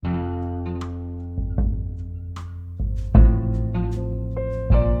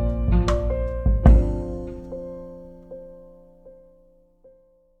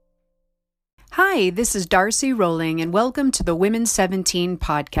Hi, this is Darcy Rowling, and welcome to the Women 17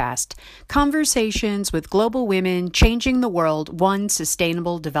 podcast, conversations with global women changing the world one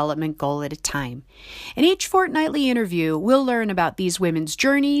sustainable development goal at a time. In each fortnightly interview, we'll learn about these women's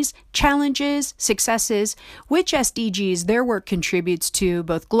journeys, challenges, successes, which SDGs their work contributes to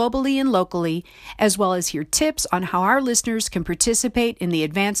both globally and locally, as well as hear tips on how our listeners can participate in the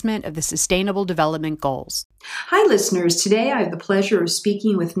advancement of the Sustainable Development Goals. Hi, listeners. Today I have the pleasure of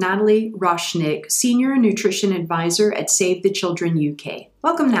speaking with Natalie Roschnik, Senior Nutrition Advisor at Save the Children UK.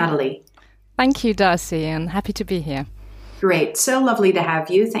 Welcome, Natalie. Thank you, Darcy, and happy to be here. Great. So lovely to have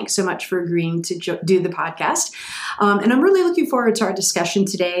you. Thanks so much for agreeing to do the podcast. And I'm really looking forward to our discussion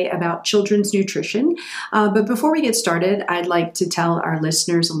today about children's nutrition. But before we get started, I'd like to tell our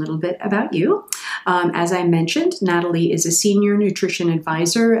listeners a little bit about you. As I mentioned, Natalie is a Senior Nutrition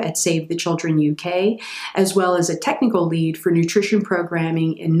Advisor at Save the Children UK, as well as a technical lead for nutrition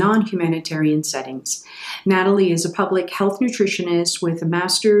programming in non-humanitarian settings. Natalie is a public health nutritionist with a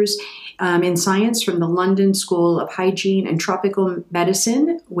master's in science from the London School of Hygiene and Tropical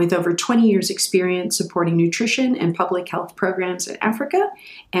Medicine, with over 20 years experience supporting nutrition and public health programs in Africa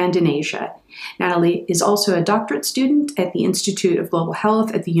and in Asia. Natalie is also a doctorate student at the Institute of Global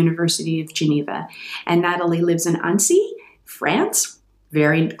Health at the University of Geneva. And Natalie lives in Annecy, France,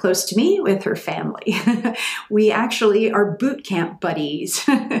 very close to me, with her family. We actually are boot camp buddies.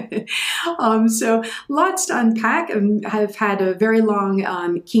 So lots to unpack, and have had a very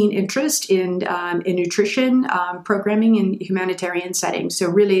long, keen interest in nutrition programming in humanitarian settings. So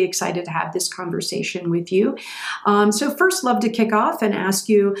really excited to have this conversation with you. So first, love to kick off and ask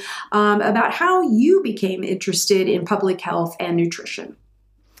you about how you became interested in public health and nutrition.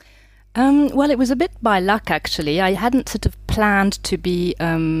 Well, it was a bit by luck, actually. I hadn't sort of planned to be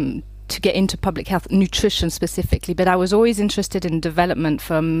to get into public health nutrition specifically, but I was always interested in development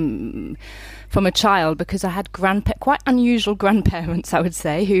from a child, because I had quite unusual grandparents, I would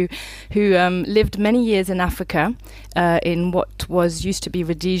say, who lived many years in Africa, in what used to be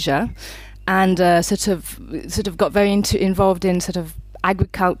Rhodesia, and sort of got very involved in sort of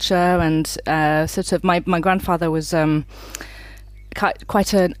agriculture, and sort of my grandfather was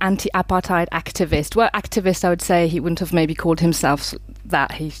quite an anti-apartheid activist. Well, activist, I would say. He wouldn't have maybe called himself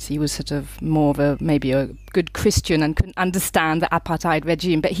that. He was sort of more of maybe a good Christian and couldn't understand the apartheid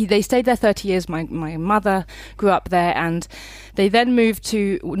regime. But they stayed there 30 years. My mother grew up there, and they then moved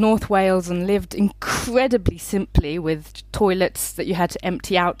to North Wales and lived incredibly simply, with toilets that you had to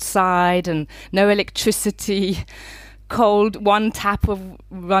empty outside and no electricity, cold, one tap of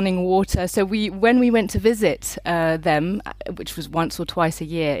running water. So when we went to visit them, which was once or twice a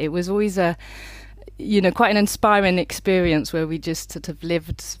year, it was always quite an inspiring experience, where we just sort of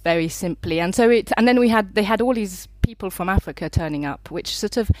lived very simply. And then they had all these people from Africa turning up,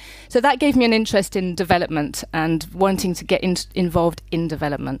 so that gave me an interest in development and wanting to get involved in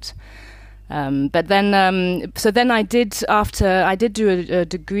development. But then I did do a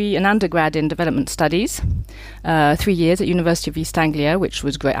degree, an undergrad in development studies, 3 years at University of East Anglia, which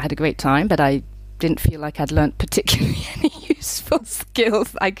was great. I had a great time, but I didn't feel like I'd learnt particularly any useful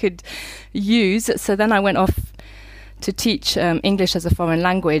skills I could use. So then I went off to teach English as a foreign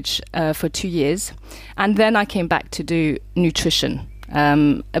language for 2 years, and then I came back to do nutrition.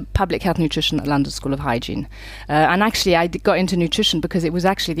 Public health nutrition at London School of Hygiene. And actually I got into nutrition because it was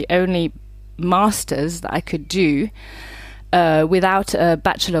actually the only master's that I could do without a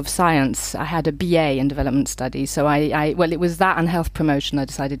Bachelor of Science. I had a BA in development studies, so it was that and health promotion. I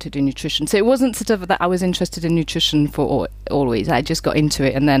decided to do nutrition. So it wasn't sort of that I was interested in nutrition for always. I just got into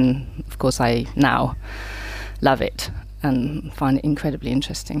it, and then of course I now love it and find it incredibly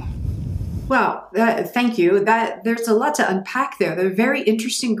interesting. Well, thank you. There's a lot to unpack there. They're very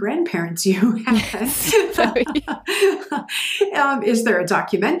interesting grandparents you had. Is there a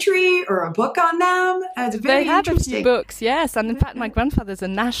documentary or a book on them? It's very They have interesting. a few books, yes. And in fact, my grandfather's a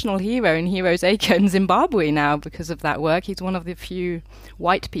national hero in Heroes Acre in Zimbabwe now because of that work. He's one of the few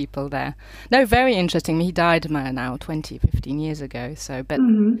white people there. No, very interesting. He died now 15 years ago. So, but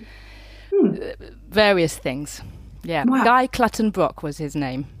various things. Yeah. Wow. Guy Clutton-Brock was his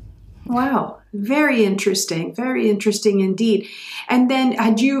name. Wow. Very interesting indeed. And then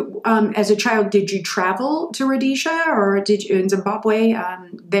had you, as a child, did you travel to Rhodesia, or did you in Zimbabwe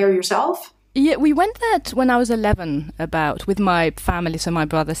there yourself? Yeah, we went there when I was 11, with my family, so my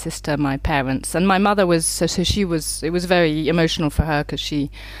brother, sister, my parents, and my mother was, it was very emotional for her because she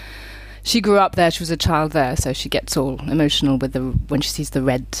grew up there, she was a child there, so she gets all emotional when she sees the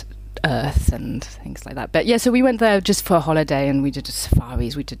red earth and things like that. But yeah, so we went there just for a holiday, and we did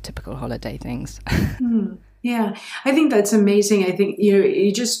safaris, we did typical holiday things. Yeah, I think that's amazing. I think,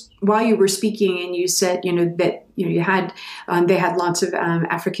 you just, while you were speaking and you said, that, you had, they had lots of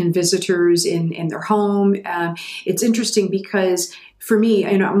African visitors in their home. It's interesting because for me,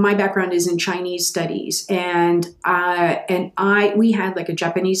 my background is in Chinese studies, and we had like a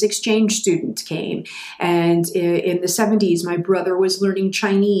Japanese exchange student came, and in the 70s, my brother was learning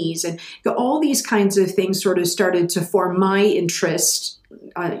Chinese, and all these kinds of things sort of started to form my interest,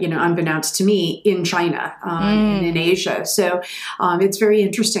 unbeknownst to me, in China and in Asia. So it's very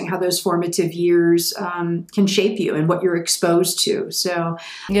interesting how those formative years can shape you and what you're exposed to. So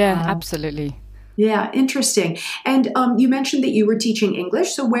yeah, absolutely. Yeah, interesting. And you mentioned that you were teaching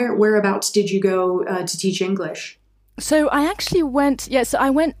English. So whereabouts did you go to teach English? So I actually went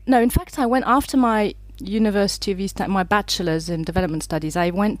after my University of East, my bachelor's in development studies. I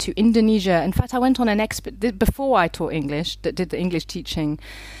went to Indonesia. In fact, I went on an before I taught English, did the English teaching.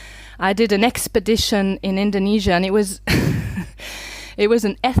 I did an expedition in Indonesia, and it was it was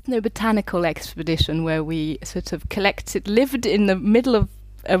an ethnobotanical expedition where we sort of lived in the middle of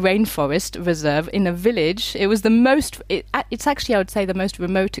a rainforest reserve in a village. It was it's actually, I would say, the most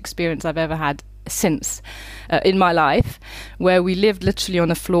remote experience I've ever had since in my life, where we lived literally on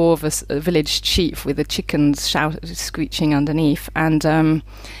the floor of a village chief with the chickens screeching underneath, and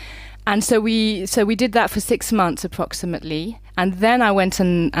so we did that for 6 months approximately, and then I went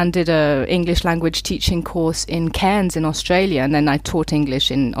and did a English language teaching course in Cairns in Australia, and then I taught English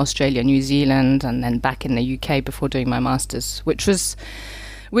in Australia, New Zealand, and then back in the UK before doing my master's, which was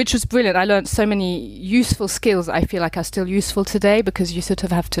brilliant. I learned so many useful skills I feel like are still useful today, because you sort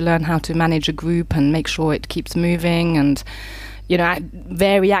of have to learn how to manage a group and make sure it keeps moving, and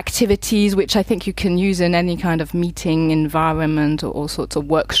vary activities, which I think you can use in any kind of meeting environment or all sorts of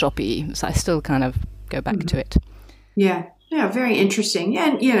workshop-y. So I still kind of go back to it. Yeah. Yeah, very interesting.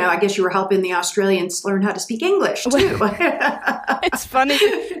 And, I guess you were helping the Australians learn how to speak English, too. It's funny.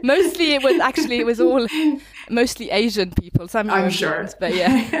 Mostly it was all mostly Asian people. Some I'm Europeans, sure. But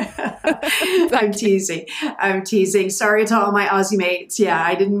yeah. I'm teasing. Sorry to all my Aussie mates. Yeah,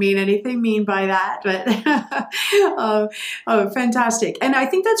 I didn't mean anything mean by that. But fantastic. And I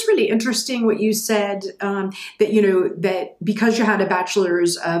think that's really interesting what you said, that because you had a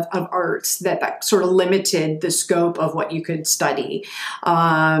bachelor's of arts, that sort of limited the scope of what you could study.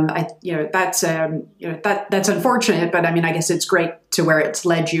 That's unfortunate, but I guess it's great to where it's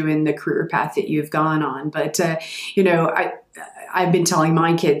led you in the career path that you've gone on. But, I've been telling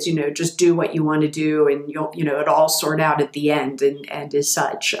my kids, just do what you want to do, and it'll all sort out at the end, and as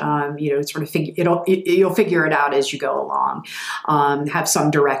such, sort of you'll figure it out as you go along, have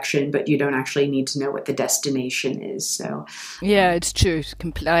some direction, but you don't actually need to know what the destination is. So, yeah, it's true.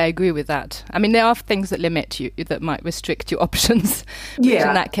 I agree with that. There are things that limit you, that might restrict your options, which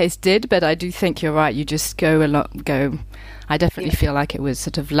in that case did, but I do think you're right. You just go. I definitely feel like it was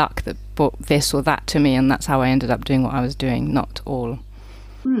sort of luck that brought this or that to me, and that's how I ended up doing what I was doing, not all.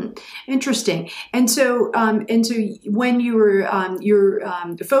 Interesting. And so when you were your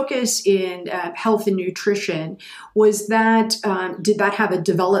focus in health and nutrition, was that did that have a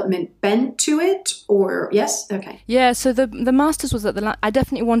development bent to it, or yes? Okay. Yeah. So the master's was I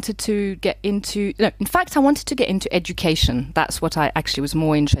definitely wanted to get into. No, in fact, I wanted to get into education. That's what I actually was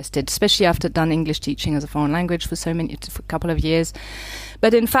more interested, especially after I'd done English teaching as a foreign language for a couple of years.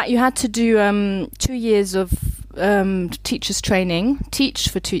 But in fact, you had to do 2 years of teachers training.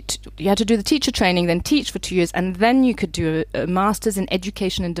 You had to do the teacher training, then teach for 2 years, and then you could do a master's in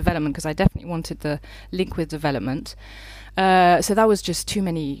education and development, because I definitely wanted the link with development. So that was just too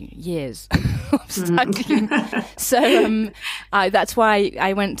many years of studying. So that's why I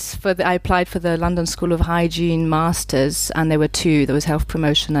applied for the London School of Hygiene Masters, and there were two. There was health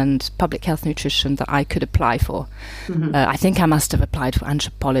promotion and public health nutrition that I could apply for. I think I must have applied for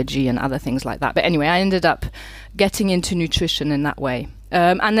anthropology and other things like that. But anyway, I ended up getting into nutrition in that way.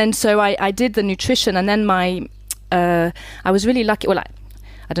 And then so I did the nutrition, and then I was really lucky. Well,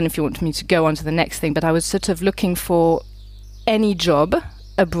 I don't know if you want me to go on to the next thing, but I was sort of looking for any job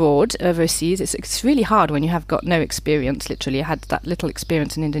abroad, overseas. It's really hard when you have got no experience. Literally, I had that little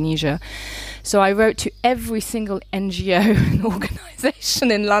experience in Indonesia. So I wrote to every single NGO and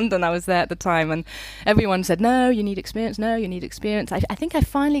organisation in London. I was there at the time, and everyone said, no, you need experience. No, you need experience. I think I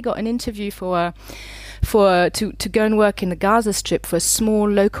finally got an interview to go and work in the Gaza Strip for a small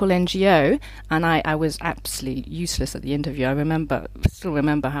local NGO, and I was absolutely useless at the interview. I still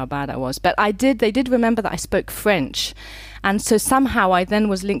remember how bad I was. But they did remember that I spoke French. And so somehow I then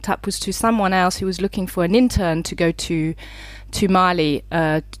was linked up to someone else who was looking for an intern to go to to Mali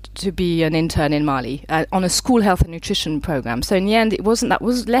to be an intern in Mali on a school health and nutrition program. So in the end, that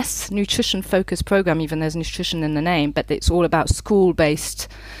was less nutrition focused program, even there's nutrition in the name, but it's all about school based,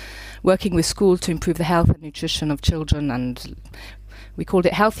 working with schools to improve the health and nutrition of children, and we called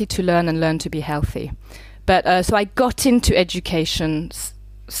it Healthy to Learn and Learn to be Healthy. But so I got into education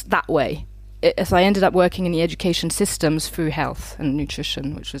that way. So I ended up working in the education systems through health and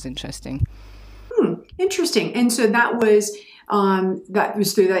nutrition, which was interesting. Interesting. And so that was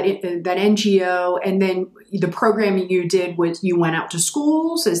through that NGO, and then the programming you did was you went out to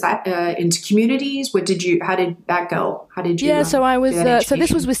schools. Is that into communities? How did that go? How did you? Yeah, so I was. So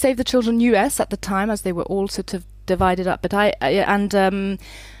this was with Save the Children US at the time, as they were all sort of divided up. But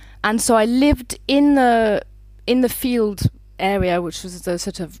and so I lived in the field area, which was the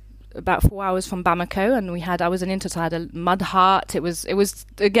sort of about 4 hours from Bamako, and I was an intern, so I had a mud hut. It was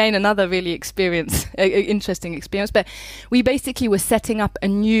again another really interesting experience. But we basically were setting up a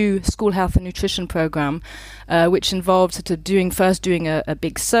new school health and nutrition program, which involved sort of doing a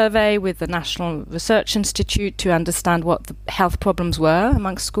big survey with the National Research Institute to understand what the health problems were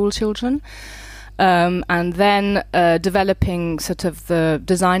amongst school children. And then designing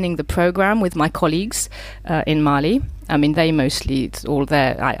the program with my colleagues in Mali. I mean, they mostly, it's all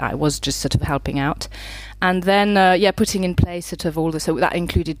there. I was just sort of helping out. And then, putting in place sort of all so that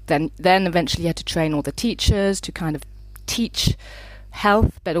included then eventually you had to train all the teachers to kind of teach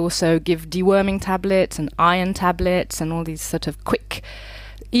health, but also give deworming tablets and iron tablets and all these sort of quick,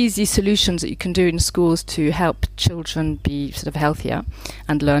 easy solutions that you can do in schools to help children be sort of healthier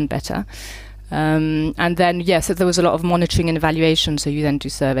and learn better. And then, so there was a lot of monitoring and evaluation. So you then do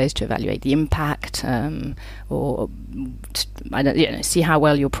surveys to evaluate the impact, see how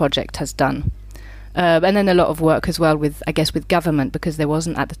well your project has done. And then a lot of work as well with government, because there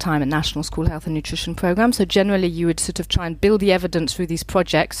wasn't at the time a national school health and nutrition program. So generally you would sort of try and build the evidence through these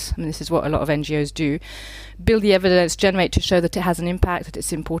projects. I mean, this is what a lot of NGOs do. Build the evidence, generate to show that it has an impact, that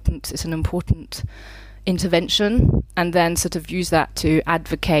it's an important intervention, and then sort of use that to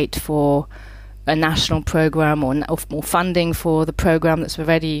advocate for a national program or more funding for the program that's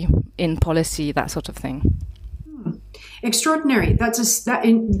already in policy, that sort of thing. Extraordinary. That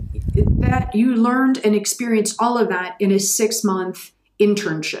you learned and experienced all of that in a 6-month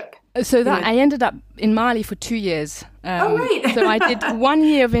internship. So that I ended up in Mali for 2 years. Right. So I did 1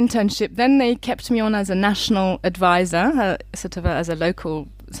 year of internship. Then they kept me on as a national advisor, as a local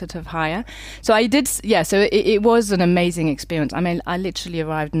sort of hire. So I did. Yeah. So it was an amazing experience. I mean, I literally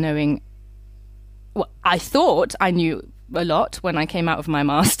arrived knowing. Well, I thought I knew a lot when I came out of my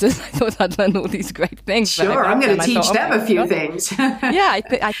master's. I thought I'd learned all these great things. Sure, I'm going to teach them a few things. Yeah,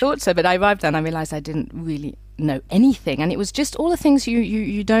 I thought so, but I arrived there and I realized I didn't really know anything. And it was just all the things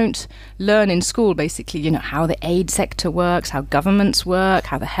you don't learn in school, basically, how the aid sector works, how governments work,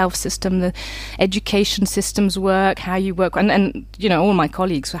 how the health system, the education systems work, how you work. And all my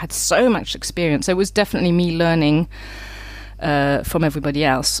colleagues had so much experience. So it was definitely me learning from everybody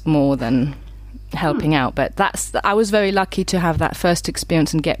else more than helping out. But I was very lucky to have that first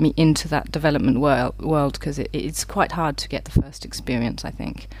experience and get me into that development world, because it's quite hard to get the first experience, I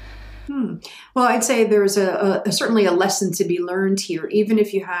think. Well, I'd say there's certainly a lesson to be learned here. Even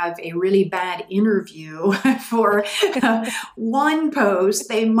if you have a really bad interview for one post,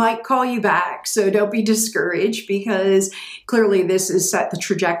 they might call you back. So don't be discouraged, because clearly this has set the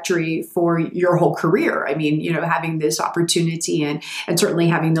trajectory for your whole career. I mean, having this opportunity and certainly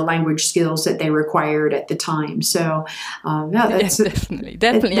having the language skills that they required at the time. So that's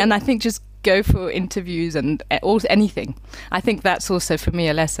definitely. And I think just go for interviews and anything. I think that's also for me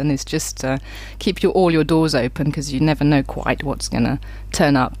a lesson, is just keep all your doors open, because you never know quite what's going to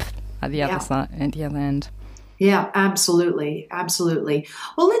turn up at the other side, at the other end. Yeah, absolutely. Absolutely.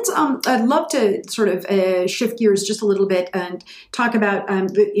 Well, I'd love to sort of shift gears just a little bit and talk about,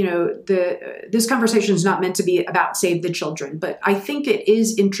 this conversation is not meant to be about Save the Children, but I think it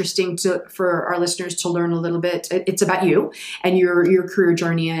is interesting for our listeners to learn a little bit. It's about you and your career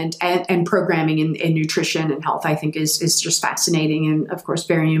journey and programming in nutrition and health, I think is just fascinating and, of course,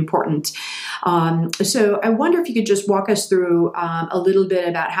 very important. So I wonder if you could just walk us through a little bit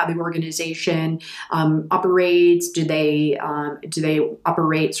about how the organization operates. Do they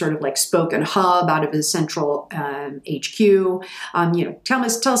operate sort of like spoke and hub out of a central HQ? Tell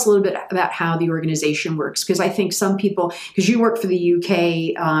us a little bit about how the organization works, because I think some people, because you work for the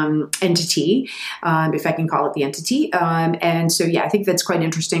UK entity, if I can call it the entity, and so I think that's quite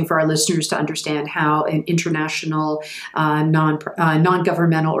interesting for our listeners to understand how an international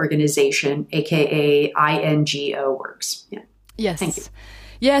non-governmental organization, aka INGO, works. Yeah. Yes. Thank you.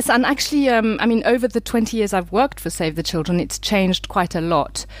 Yes, and actually, over the 20 years I've worked for Save the Children, it's changed quite a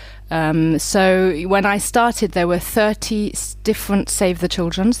lot. So when I started, there were 30 different Save the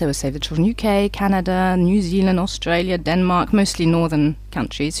Childrens. There was Save the Children UK, Canada, New Zealand, Australia, Denmark, mostly northern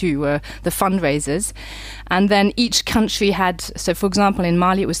countries who were the fundraisers. And then each country had, so for example, in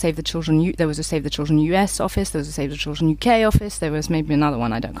Mali, it was Save the Children, there was a Save the Children US office, there was a Save the Children UK office, there was maybe another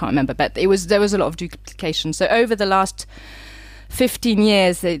one, can't remember, but there was a lot of duplication. So over the last 15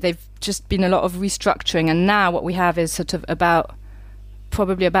 years, they've just been a lot of restructuring. And now what we have is sort of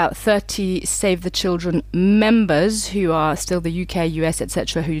probably about 30 Save the Children members who are still the UK, US,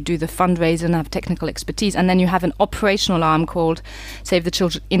 etc., who do the fundraising and have technical expertise. And then you have an operational arm called Save the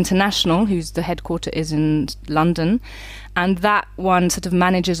Children International, whose the headquarter is in London. And that one sort of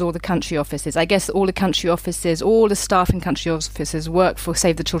manages all the country offices. I guess all the country offices, all the staff in country offices work for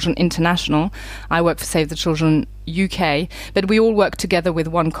Save the Children International. I work for Save the Children UK. But we all work together with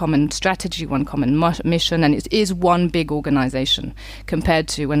one common strategy, one common mission, and it is one big organisation compared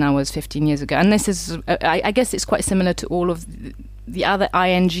to when I was 15 years ago. And this is, I guess it's quite similar to all of the other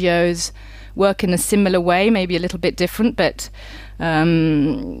INGOs work in a similar way, maybe a little bit different, but I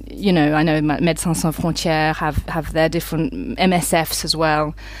know Médecins Sans Frontières have their different MSFs as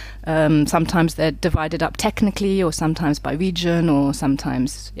well. Sometimes they're divided up technically, or sometimes by region, or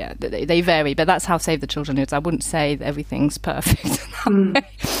sometimes, they vary. But that's how Save the Children is. I wouldn't say that everything's perfect.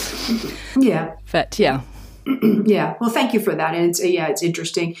 Yeah. But yeah. Yeah. Well, thank you for that. And it's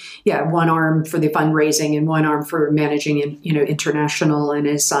interesting. Yeah. One arm for the fundraising and one arm for managing, international and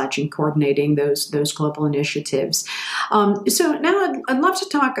as such, and coordinating those global initiatives. So now I'd love to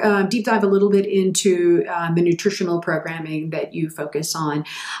talk, deep dive a little bit into the nutritional programming that you focus on.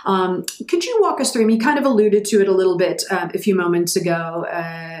 Could you walk us through, you kind of alluded to it a little bit a few moments ago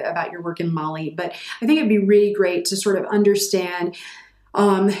about your work in Mali, but I think it'd be really great to sort of understand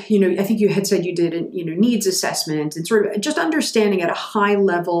I think you had said you did, needs assessment and sort of just understanding at a high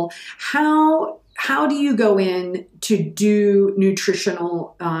level, how do you go in to do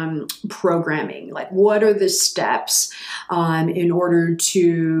nutritional programming? Like, what are the steps in order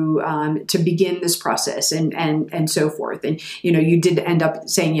to begin this process and so forth? And you did end up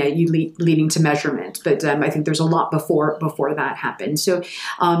saying leading to measurement, but I think there's a lot before that happened. So,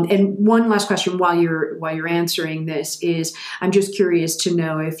 and one last question while you're answering this is, I'm just curious to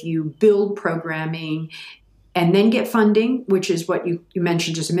know if you build programming and then get funding, which is what you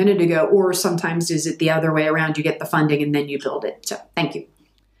mentioned just a minute ago, or sometimes is it the other way around? You get the funding and then you build it. So thank you.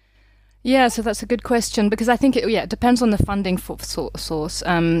 Yeah, so that's a good question, because I think it depends on the funding source.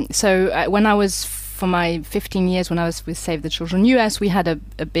 So when I was, for my 15 years when I was with Save the Children US, we had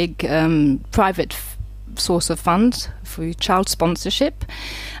a big private source of funds for child sponsorship.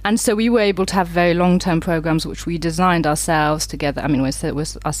 And so we were able to have very long-term programs which we designed ourselves together. It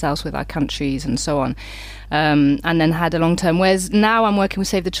was ourselves with our countries and so on. And then had a long-term. Whereas now I'm working with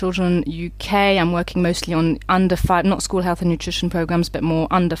Save the Children UK. I'm working mostly on under 5, not school health and nutrition programs, but more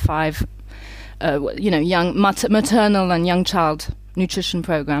under 5, young maternal and young child nutrition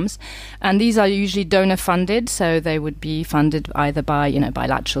programs. And these are usually donor funded, so they would be funded either by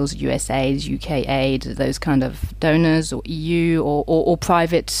bilaterals, USAID, UK aid, those kind of donors, or EU or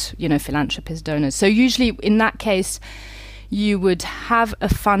private philanthropist donors. So usually in that case you would have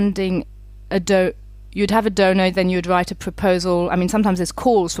you'd have a donor, then you'd write a proposal. Sometimes there's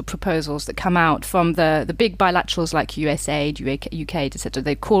calls for proposals that come out from the big bilaterals like USAID, UK, etc.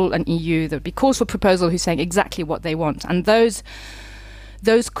 They call an EU. There'd be calls for proposal who's saying exactly what they want. And those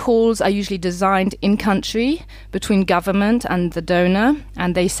calls are usually designed in country between government and the donor.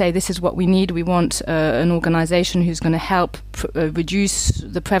 And they say, this is what we need. We want an organization who's going to help reduce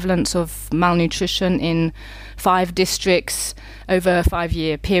the prevalence of malnutrition in 5 districts over a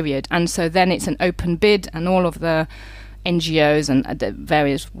 5-year period. And so then it's an open bid, and all of the NGOs and the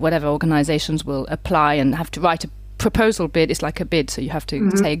various whatever organizations will apply and have to write a proposal bid. It's like a bid, so you have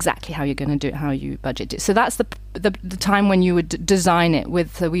to say exactly how you're going to do it, how you budget it. So that's the time when you would design it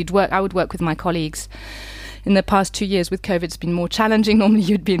with. I would work with my colleagues. In the past 2 years with COVID, it's been more challenging. Normally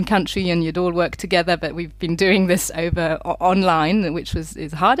you'd be in country and you'd all work together, but we've been doing this over online, which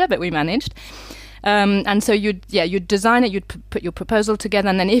is harder, but we managed. And so you'd design it, you'd put your proposal together,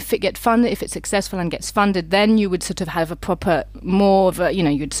 and then if it's successful and gets funded, then you would sort of have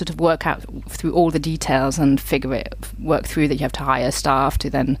you'd sort of work out through all the details and work through that you have to hire staff to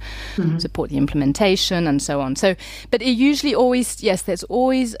then support the implementation and so on. So, but it usually always, there's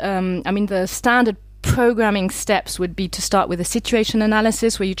always, the standard programming steps would be to start with a situation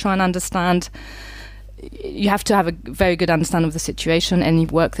analysis where you try and understand you have to have a very good understanding of the situation, any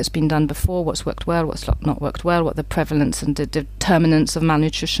work that's been done before, what's worked well, what's not worked well, what the prevalence and the determinants of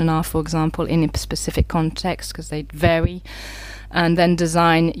malnutrition are, for example, in a specific context, because they vary. And then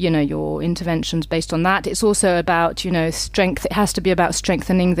design, your interventions based on that. It's also about, strength. It has to be about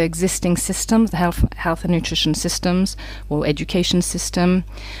strengthening the existing systems, the health and nutrition systems or education system.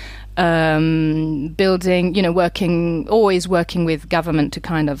 Building, always working with government to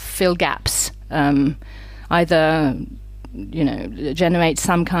kind of fill gaps. Either, generate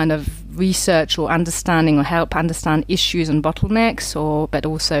some kind of research or understanding or help understand issues and bottlenecks, but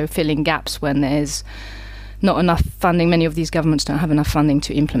also filling gaps when there's not enough funding. Many of these governments don't have enough funding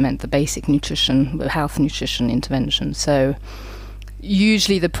to implement the basic health nutrition intervention. So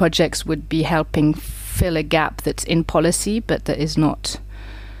usually the projects would be helping fill a gap that's in policy, but there's not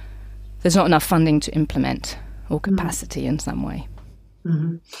enough funding to implement or capacity in some way.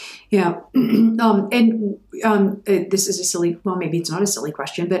 Mm-hmm. Yeah. This is maybe it's not a silly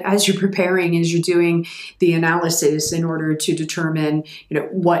question, but as you're doing the analysis in order to determine,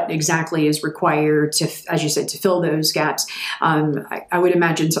 what exactly is required to, as you said, to fill those gaps, I would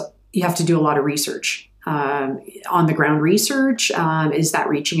imagine you have to do a lot of research. On the ground research, is that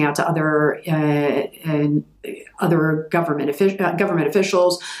reaching out to other government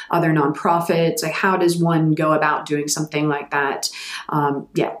officials, other nonprofits? Like, how does one go about doing something like that?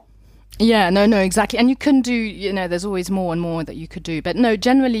 Yeah, no, exactly. And you can do, there's always more and more that you could do. But no,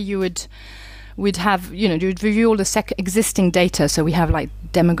 generally we'd have, you'd review all the existing data. So we have like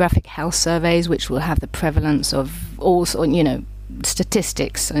demographic health surveys, which will have the prevalence of all,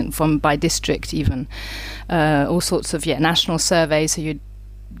 statistics and by district even, all sorts of national surveys, so you'd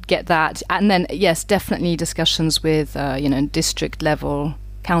get that. And then yes, definitely discussions with district level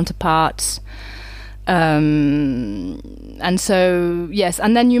counterparts, and so yes,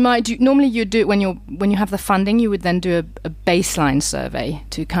 and then you might do, normally you do when you have the funding, you would then do a baseline survey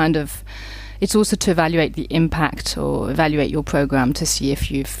to kind of, it's also to evaluate the impact or evaluate your program to see if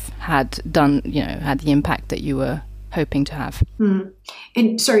you've had the impact that you were hoping to have. Mm-hmm.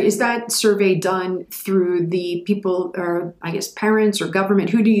 And sorry, is that survey done through the people, or I guess parents or government?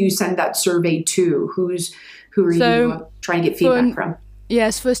 Who do you send that survey to? Who are you trying to get feedback from?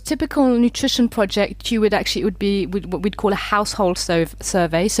 Yes, for a typical nutrition project, it would be what we'd call a household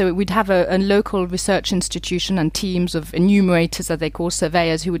survey. So we'd have a local research institution and teams of enumerators, that they call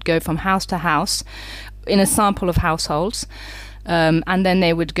surveyors, who would go from house to house in a sample of households. And then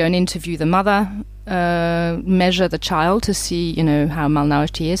they would go and interview the mother, measure the child to see, how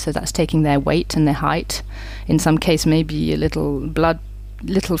malnourished he is. So that's taking their weight and their height. In some case, maybe a little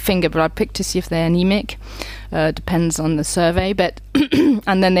finger blood prick to see if they're anemic. Depends on the survey. But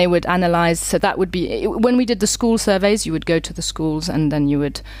and then they would analyze. So that would be, when we did the school surveys, you would go to the schools and then you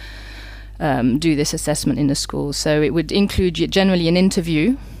would do this assessment in the schools. So it would include generally an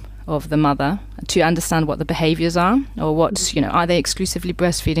interview of the mother to understand what the behaviors are, or what's, are they exclusively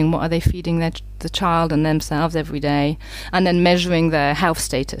breastfeeding, what are they feeding the child and themselves every day, and then measuring their health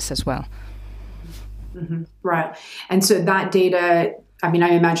status as well. Mm-hmm. Right. And so that data, I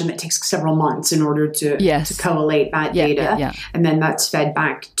imagine that takes several months in order to collate that data. Yeah. And then that's fed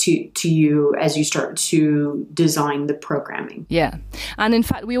back to you as you start to design the programming. Yeah. And in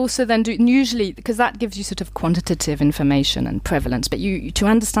fact, we also then do, usually, because that gives you sort of quantitative information and prevalence, but you to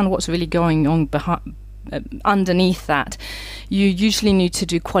understand what's really going on underneath that, you usually need to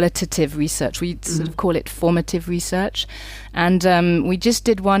do qualitative research. We sort of call it formative research. And we just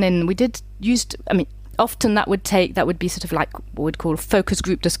did one often that would be sort of like what we'd call focus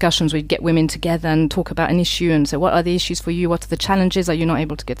group discussions. We'd get women together and talk about an issue and say, what are the issues for you? What are the challenges? Are you not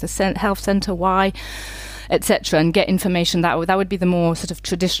able to get to the health centre? Why? Etc. And get information. That would be the more sort of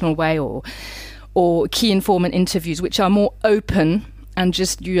traditional way, or key informant interviews, which are more open and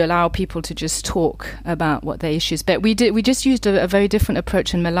just you allow people to just talk about what their issues. But we just used a very different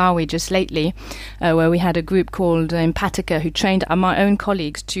approach in Malawi just lately, where we had a group called Empatica who trained my own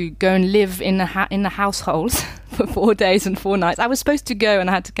colleagues to go and live in the households for 4 days and 4 nights. I was supposed to go and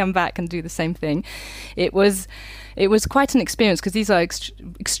I had to come back and do the same thing. It was quite an experience because these are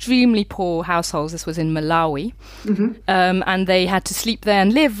extremely poor households. This was in Malawi, and they had to sleep there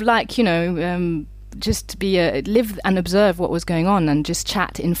and live like just live and observe what was going on and just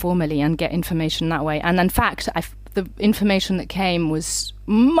chat informally and get information that way. And in fact, the information that came was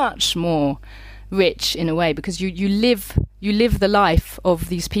much more rich in a way, because you live the life of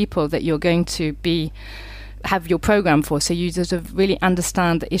these people that you're going to be have your program for. So you sort of really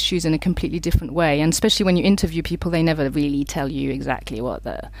understand the issues in a completely different way. And especially when you interview people, they never really tell you exactly what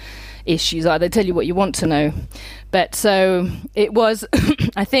the issues are. They tell you what you want to know. But so it was,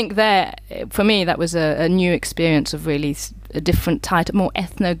 I think there, for me, that was a new experience of really a different type, more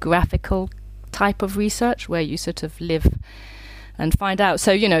ethnographical type of research where you sort of live and find out.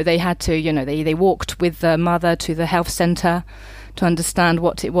 So, they had to, they walked with the mother to the health centre to understand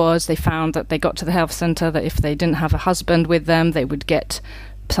what it was. They found that they got to the health centre that if they didn't have a husband with them, they would get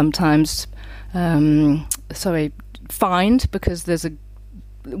sometimes, fined, because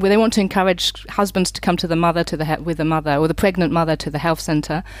they want to encourage husbands to come to the mother with the mother, or the pregnant mother, to the health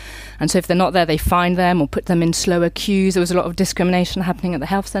centre. And so if they're not there, they fine them or put them in slower queues. There was a lot of discrimination happening at the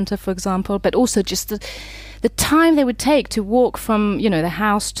health centre, for example, but also just the time they would take to walk from, the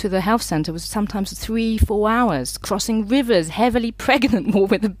house to the health centre was sometimes 3-4 hours, crossing rivers, heavily pregnant, or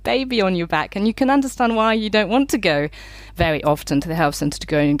with a baby on your back. And you can understand why you don't want to go very often to the health centre to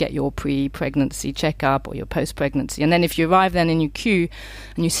go and get your pre-pregnancy checkup or your post-pregnancy. And then if you arrive then in your queue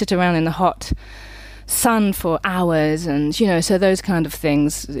and you sit around in the hot sun for hours, and so those kind of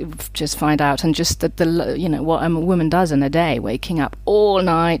things, just find out. And just the what a woman does in a day, waking up all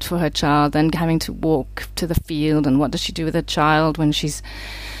night for her child, then having to walk to the field, and what does she do with her child when she's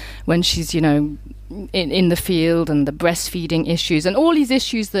in the field, and the breastfeeding issues and all these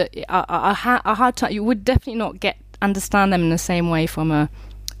issues that are hard to, you would definitely not understand them in the same way from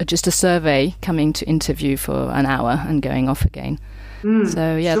just a survey coming to interview for an hour and going off again.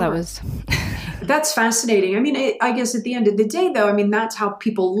 So yeah, sure. That was that's fascinating. I mean, I guess at the end of the day, though, I mean, that's how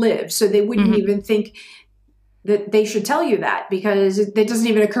people live. So they wouldn't even think that they should tell you that, because it doesn't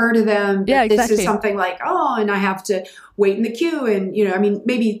even occur to them that this is something like, and I have to wait in the queue, and I mean,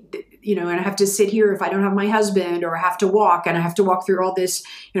 maybe and I have to sit here if I don't have my husband, or I have to walk, and I have to walk through all this,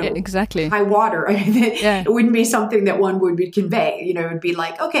 high water. I mean, it wouldn't be something that one would convey. It would be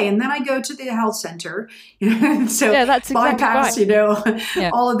like, okay, and then I go to the health center. So that's bypass,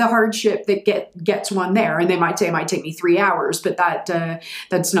 right. all of the hardship that gets one there. And they might say it might take me 3 hours, but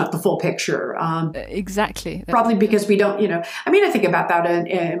that's not the full picture. Exactly. Probably because we don't, I mean, I think about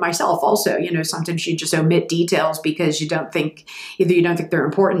that myself also. Sometimes you just omit details because either you don't think they're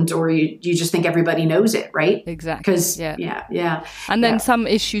important, or you just think everybody knows it, right? Exactly. Because and then some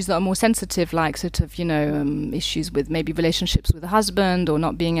issues that are more sensitive, like sort of issues with maybe relationships with a husband, or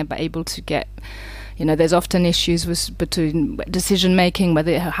not being able to get, there's often issues between decision making,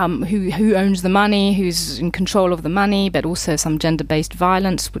 whether who owns the money, who's in control of the money, but also some gender-based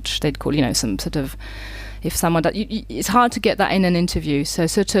violence, which they'd call some sort of, if someone does, it's hard to get that in an interview. So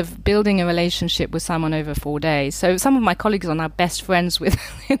sort of building a relationship with someone over 4 days. So some of my colleagues are now best friends with,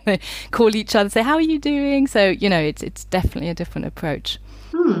 they call each other, say, how are you doing? So, it's definitely a different approach.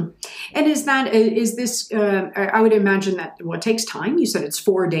 And is this, I would imagine that, it takes time. You said it's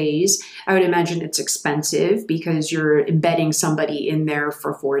 4 days. I would imagine it's expensive because you're embedding somebody in there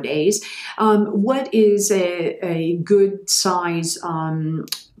for 4 days. What is a good size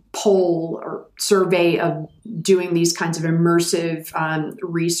poll or survey of doing these kinds of immersive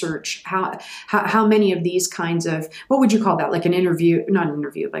research? How many of these kinds of, what would you call that? Like an interview, not an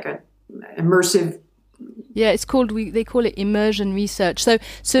interview, like a immersive. Yeah, they call it immersion research. So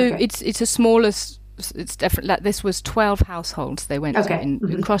okay. It's a smaller. It's definitely, like, this was 12 households they went to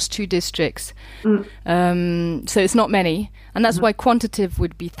across 2 districts. So it's not many, and that's why quantitative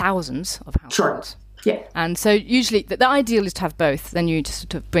would be thousands of households. Sure. Yeah. And so usually the ideal is to have both. Then you just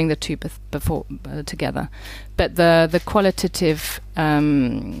sort of bring the two together. But the qualitative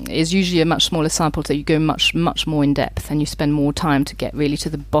is usually a much smaller sample, so you go much more in depth, and you spend more time to get really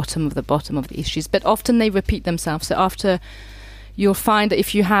to the bottom of the issues. But often they repeat themselves. So after, you'll find that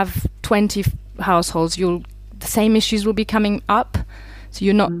if you have 20 households, the same issues will be coming up. So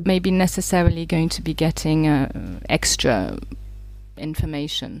you're not maybe necessarily going to be getting extra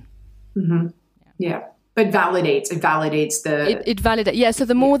information. Mm-hmm. Yeah, but it validates the... It validates, yeah, so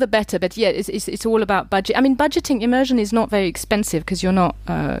the more the better, but yeah, it's all about budget. I mean, budgeting immersion is not very expensive, because you're not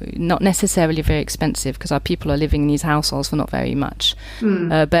necessarily very expensive, because our people are living in these households for not very much.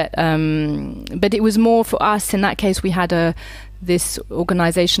 But it was more for us, in that case, we had this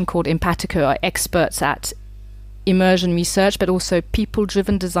organisation called Empatico, are experts at immersion research, but also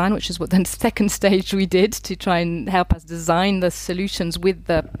people-driven design, which is what the second stage we did, to try and help us design the solutions with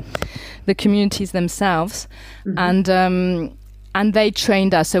the communities themselves. And they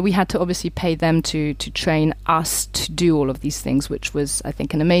trained us, so we had to obviously pay them to train us to do all of these things, which was, I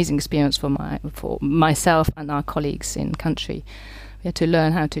think, an amazing experience for myself and our colleagues in country. We had to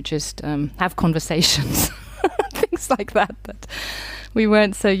learn how to just have conversations, things like that we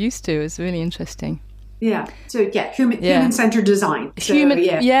weren't so used to. It was really interesting. Yeah. So human-centered design. So,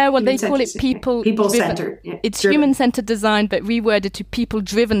 they call it people-centered. It's human-centered design, but reworded to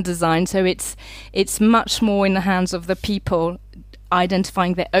people-driven design. So it's much more in the hands of the people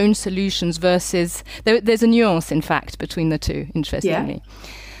identifying their own solutions versus there's a nuance, in fact, between the two. Interestingly.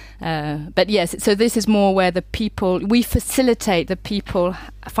 But yes, so this is more where we facilitate the people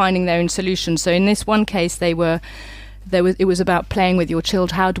finding their own solutions. So in this one case, it was about playing with your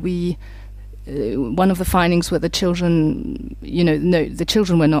child. How do we? One of the findings were the children, the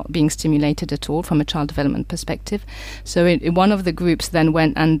children were not being stimulated at all from a child development perspective. So one of the groups then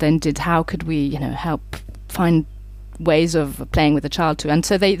went and then did, how could we, help find ways of playing with the child too. And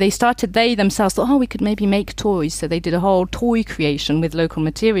so they themselves thought, we could maybe make toys. So they did a whole toy creation with local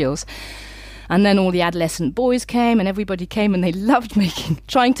materials. And then all the adolescent boys came, and everybody came, and they loved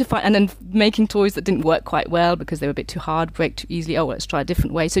trying to find, and then making toys that didn't work quite well because they were a bit too hard, break too easily. Let's try a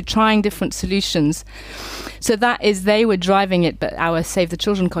different way. So trying different solutions. So they were driving it, but our Save the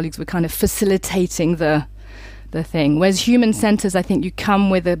Children colleagues were kind of facilitating the thing. Whereas human centers, I think you come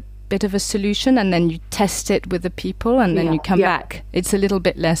with a bit of a solution and then you test it with the people and then you come back. It's a little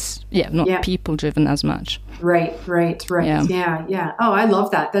bit less, not people driven as much. Right. Yeah. Oh, I love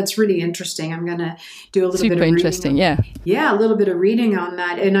that. That's really interesting. I'm going to do a little bit of reading. Super interesting, yeah, a little bit of reading on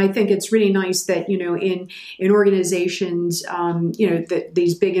that. And I think it's really nice that, in organizations,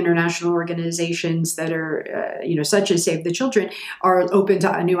 these big international organizations that are, such as Save the Children, are open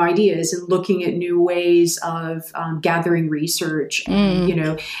to new ideas and looking at new ways of gathering research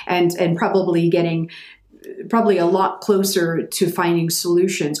and probably getting a lot closer to finding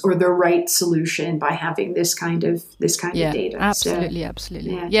solutions or the right solution by having this kind of data. Absolutely.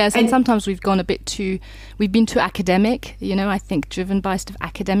 Yes, and sometimes we've been too academic, I think driven by sort of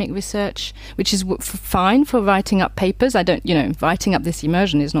academic research, which is fine for writing up papers. Writing up this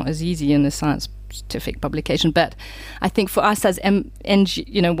immersion is not as easy in the scientific publication, but I think for us as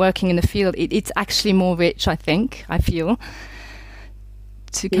working in the field, it's actually more rich, I feel,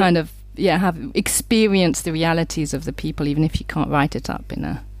 to kind of have experienced the realities of the people, even if you can't write it up in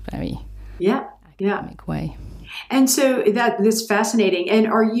a very academic way. And so that's fascinating. And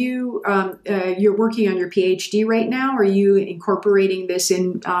are you you're working on your PhD right now? Are you incorporating this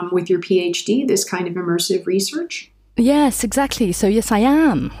in with your PhD, this kind of immersive research? Yes, exactly. So yes, I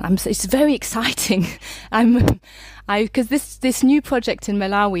am. It's very exciting. Because this new project in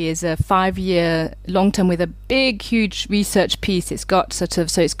Malawi is a 5-year long-term with a big, huge research piece. It's got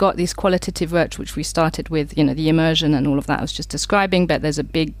this qualitative work which we started with, the immersion and all of that I was just describing. But there's a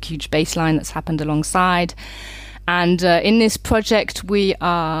big, huge baseline that's happened alongside. And in this project,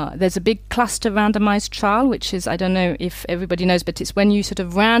 there's a big cluster randomized trial, which is, I don't know if everybody knows, but it's when you sort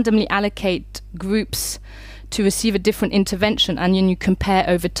of randomly allocate groups to receive a different intervention, and then you compare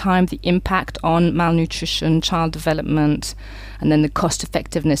over time the impact on malnutrition, child development, and then the cost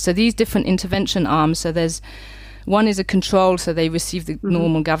effectiveness. So these different intervention arms, so there's one is a control, so they receive the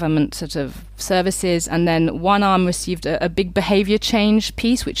normal government sort of services, and then one arm received a big behavior change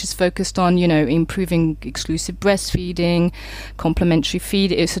piece, which is focused on, improving exclusive breastfeeding, complementary feed,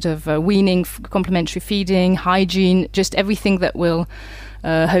 sort of weaning, complementary feeding, hygiene, just everything that will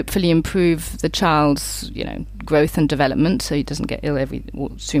hopefully improve the child's, growth and development, so he doesn't get ill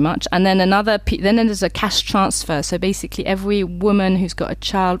too much. And then then there's a cash transfer. So basically, every woman who's got a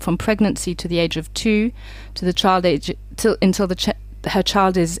child from pregnancy to the age of 2 to the child age until her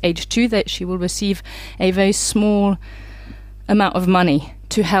child is age 2, that she will receive a very small amount of money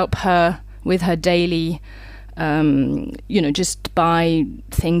to help her with her daily. Just buy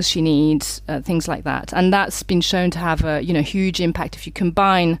things she needs, things like that. And that's been shown to have a, huge impact if you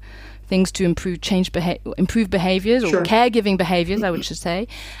combine things to improve behaviors or caregiving behaviors, I would just say,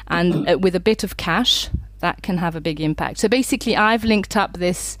 and with a bit of cash, that can have a big impact. So basically, I've linked up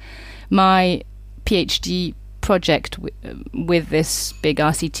my PhD project with this big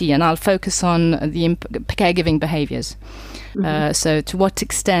RCT, and I'll focus on the caregiving behaviors. So to what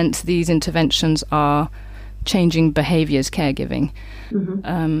extent these interventions are changing behaviors, caregiving.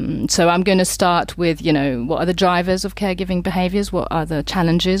 So I'm going to start with, what are the drivers of caregiving behaviors? What are the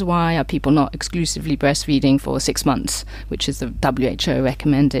challenges? Why are people not exclusively breastfeeding for 6 months, which is the WHO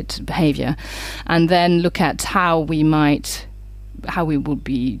recommended behavior? And then look at how we will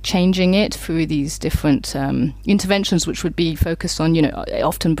be changing it through these different interventions, which would be focused on,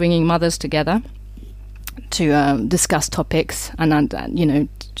 often bringing mothers together to discuss topics and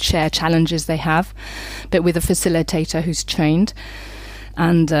share challenges they have, but with a facilitator who's trained,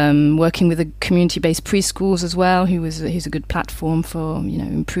 and working with the community-based preschools as well, who's a good platform for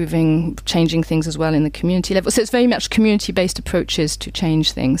improving, changing things as well in the community level. So it's very much community-based approaches to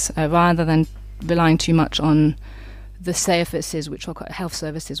change things rather than relying too much on the services, which are health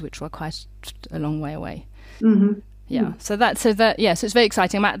services, which are quite a long way away. Mm-hmm. Yeah, so it's very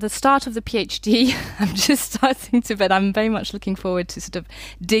exciting. I'm at the start of the PhD. I'm just starting to, but I'm very much looking forward to sort of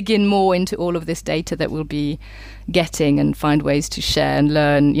dig in more into all of this data that we'll be getting and find ways to share and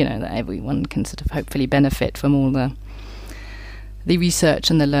learn, that everyone can sort of hopefully benefit from all the research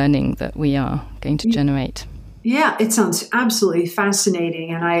and the learning that we are going to generate. Yeah, it sounds absolutely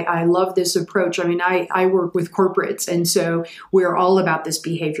fascinating. And I love this approach. I mean, I work with corporates, and so we're all about this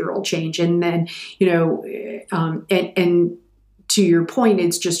behavioral change. And then, and to your point,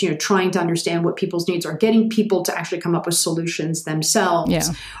 it's just, trying to understand what people's needs are, getting people to actually come up with solutions themselves. Yeah.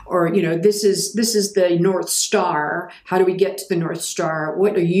 Or, this is the North Star. How do we get to the North Star?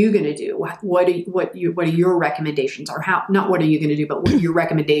 What are you going to do? What are your recommendations? Or not what are you going to do, but what are your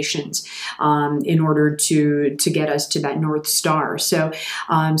recommendations in order to get us to that North Star? So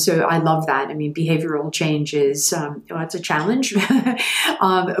I love that. I mean, behavioral change is, it's a challenge,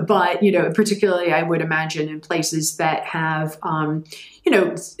 but, particularly I would imagine in places that have,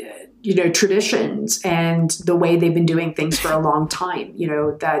 traditions and the way they've been doing things for a long time,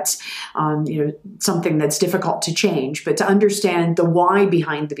 that's, something that's difficult to change, but to understand the why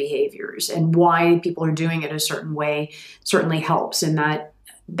behind the behaviors and why people are doing it a certain way certainly helps in that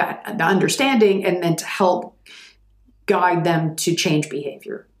the understanding, and then to help guide them to change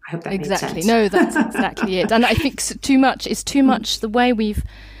behavior. I hope that makes sense. No, that's exactly it. And I think too much the way we've,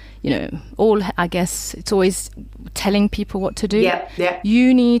 I guess it's always telling people what to do. Yeah.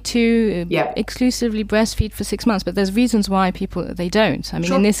 You need to exclusively breastfeed for 6 months, but there's reasons why they don't. I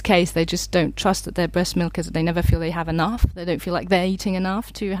mean, in this case, they just don't trust that their breast milk they never feel they have enough. They don't feel like they're eating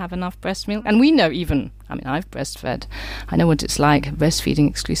enough to have enough breast milk. And we know I've breastfed. I know what it's like. Breastfeeding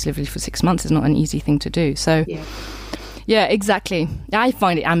exclusively for 6 months is not an easy thing to do. So yeah, exactly.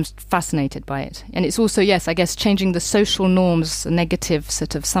 I'm fascinated by it. And it's also, yes, I guess changing the social norms, negative,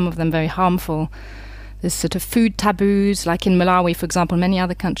 sort of, some of them very harmful. There's sort of food taboos, like in Malawi, for example, many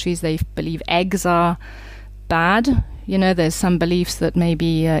other countries, they believe eggs are bad. There's some beliefs that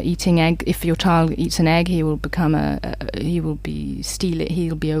maybe eating egg, if your child eats an egg, he will become he'll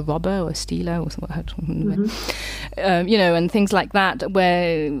be a robber or a stealer or something. And things like that,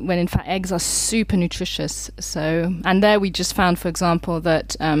 when in fact eggs are super nutritious. So, and there we just found, for example,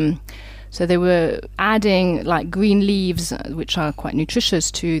 that so they were adding like green leaves, which are quite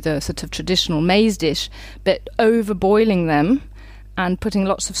nutritious, to the sort of traditional maize dish, but overboiling them and putting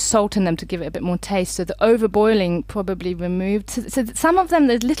lots of salt in them to give it a bit more taste. So the overboiling probably removed. So some of them,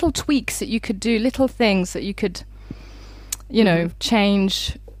 there's little tweaks that you could do, little things that you could,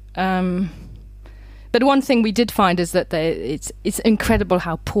 change. But one thing we did find is that it's incredible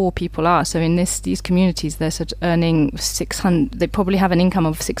how poor people are. So in these communities, they're sort of earning they probably have an income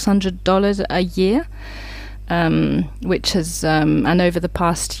of $600 a year, which has, and over the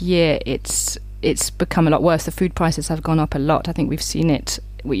past year, it's become a lot worse. The food prices have gone up a lot. I think we've seen it.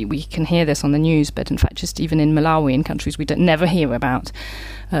 We can hear this on the news, but in fact, just even in Malawi, in countries we never hear about,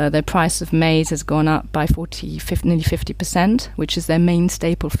 the price of maize has gone up by nearly 50%, which is their main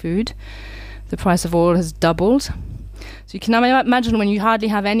staple food. The price of oil has doubled. So you can imagine when you hardly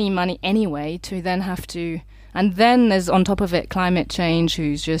have any money anyway, to then have to. And then there's on top of it climate change,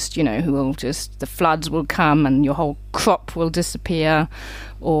 who's just, the floods will come and your whole crop will disappear,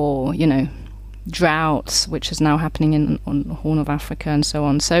 or, droughts, which is now happening on the Horn of Africa and so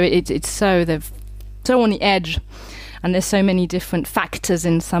on. So they're so on the edge, and there's so many different factors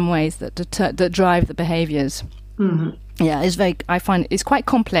in some ways that drive the behaviors. Mm-hmm. Yeah, I find it's quite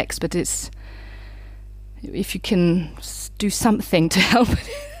complex, but if you can do something to help.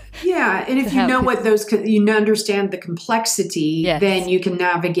 Yeah, and if you know what understand the complexity, then you can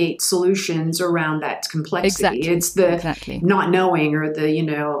navigate solutions around that complexity. Exactly. It's the not knowing, or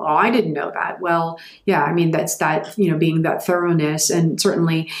the, I didn't know that. Well, yeah, I mean, that's that, being that thoroughness, and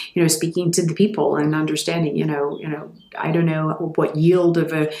certainly, speaking to the people and understanding, I don't know what yield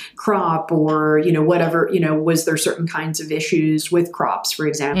of a crop, or, whatever, was there certain kinds of issues with crops, for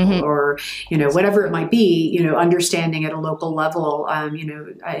example, mm-hmm. or, whatever it might be, understanding at a local level,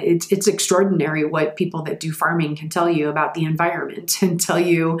 it's extraordinary what people that do farming can tell you about the environment and tell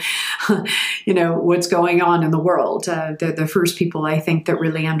you, what's going on in the world. They're the first people, I think, that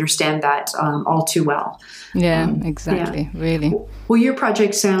really understand that all too well. Yeah, exactly. Yeah. Really. Well, your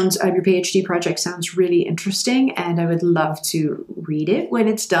PhD project sounds really interesting, and I would love to read it when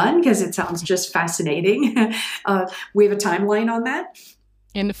it's done, because it sounds just fascinating. We have a timeline on that?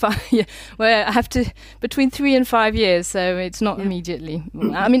 In 5 years, well, I have to between 3 and 5 years, so it's not immediately.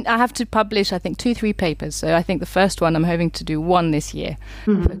 I mean, I have to publish, I think, 2-3 papers. So I think the first one I'm hoping to do 1 this year,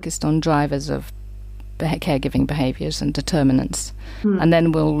 focused on drivers of caregiving behaviours and determinants, and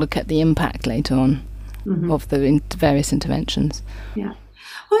then we'll look at the impact later on of the various interventions. Yeah.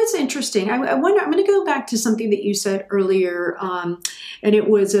 Well, it's interesting. I wonder, I'm going to go back to something that you said earlier, and it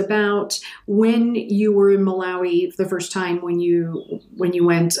was about when you were in Malawi the first time when you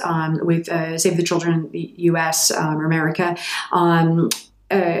went with Save the Children U.S. Or America, and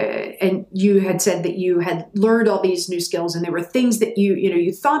you had said that you had learned all these new skills, and there were things that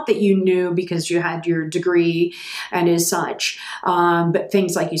you thought that you knew because you had your degree and as such, but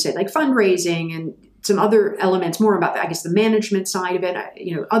things like you said, like fundraising and some other elements more about, I guess, the management side of it,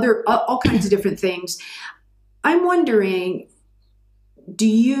 all kinds of different things. I'm wondering, do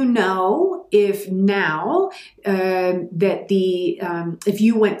you know if now that if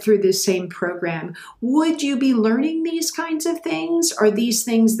you went through this same program, would you be learning these kinds of things? Are these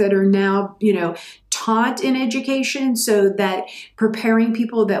things that are now, taught in education so that preparing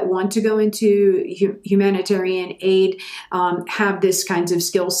people that want to go into humanitarian aid have this kinds of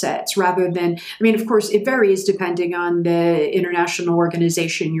skill sets rather than, of course, it varies depending on the international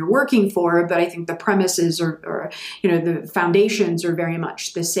organization you're working for, but I think the premises or the foundations are very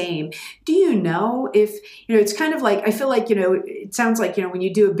much the same. Do you know if, it's kind of like, I feel like, it sounds like, when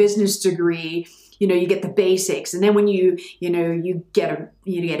you do a business degree, you get the basics, and then when you get an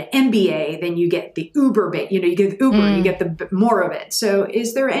MBA, then you get the Uber bit. You get the Uber, you get the more of it. So,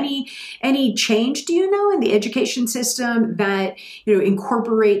 is there any change? Do you know in the education system that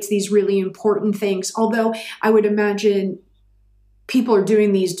incorporates these really important things? Although I would imagine people are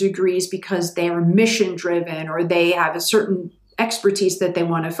doing these degrees because they are mission driven or they have a certain expertise that they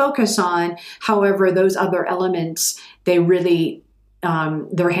want to focus on. However, those other elements, they really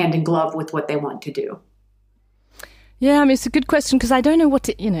they're hand in glove with what they want to do. Yeah, it's a good question because I don't know what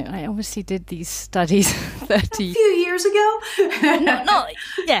I obviously did these studies 30... A few years ago?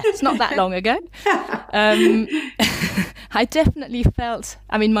 It's not that long ago. I definitely felt,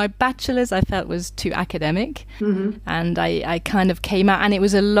 my bachelor's I felt was too academic, and I kind of came out and it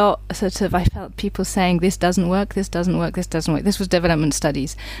was a lot I felt people saying this doesn't work, this doesn't work, this doesn't work. This was development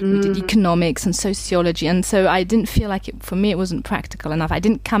studies. We did economics and sociology, and so I didn't feel like for me it wasn't practical enough. I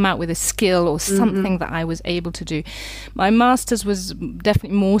didn't come out with a skill or something that I was able to do. My master's was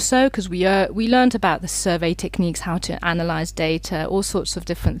definitely more so because we learned about the survey techniques, how to analyze data, all sorts of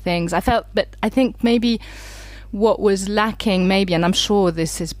different things. But I think maybe what was lacking maybe, and I'm sure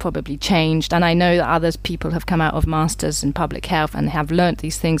this has probably changed, and I know that other people have come out of masters in public health and have learnt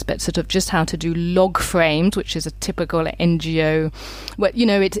these things, but sort of just how to do log frames, which is a typical NGO.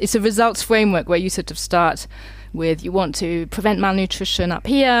 It's a results framework where you sort of start with you want to prevent malnutrition up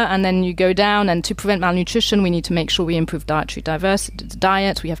here, and then you go down, and to prevent malnutrition we need to make sure we improve dietary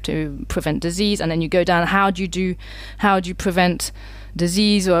diet, we have to prevent disease, and then you go down, how do you prevent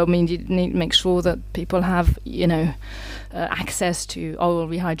disease, or you need to make sure that people have access to oral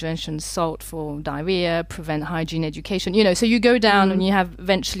rehydration, salt for diarrhea, prevent hygiene education, so you go down and you have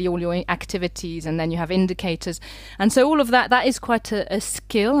eventually all your activities, and then you have indicators, and so all of that is quite a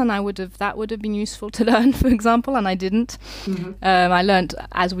skill, and that would have been useful to learn, for example, and I didn't. I learned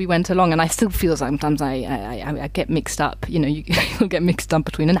as we went along, and I still feel sometimes I get mixed up, you'll get mixed up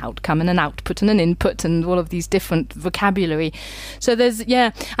between an outcome and an output and an input and all of these different vocabulary. So there's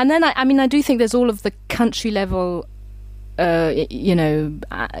and then I do think there's all of the country level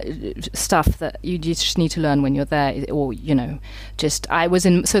stuff that you just need to learn when you're there, or I was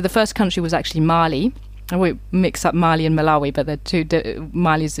in, so the first country was actually Mali. I won't mix up Mali and Malawi, but they're two.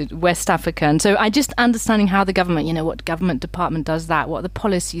 Mali's West Africa, and so I just understanding how the government, what government department does that, what the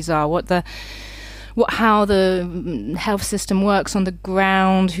policies are, how the health system works on the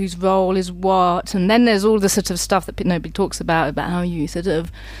ground, whose role is what, and then there's all the sort of stuff that nobody talks about how you sort of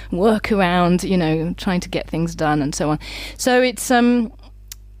work around, trying to get things done and so on. So it's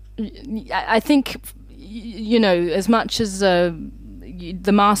I think as much as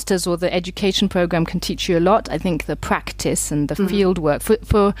the masters or the education program can teach you a lot, I think the practice and the field work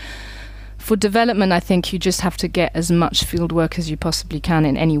for development, I think you just have to get as much field work as you possibly can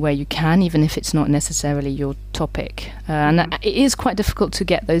in any way you can, even if it's not necessarily your topic. And it is quite difficult to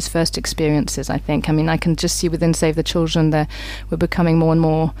get those first experiences, I think. I can just see within Save the Children that we're becoming more and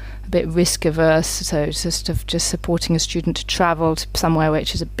more a bit risk averse. So it's just supporting a student to travel to somewhere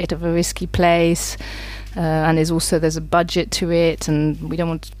which is a bit of a risky place. And there's a budget to it, and we don't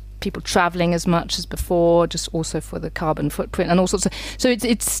want people traveling as much as before, just also for the carbon footprint and all sorts of. So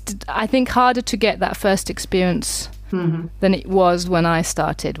it's I think harder to get that first experience than it was when I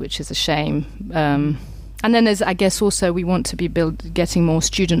started, which is a shame. And then there's, I guess, also we want to be getting more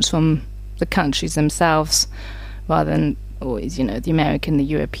students from the countries themselves, rather than always, the American, the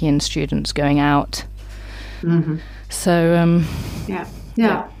European students going out. So yeah.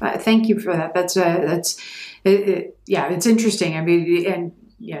 Thank you for that. It's interesting. I mean, and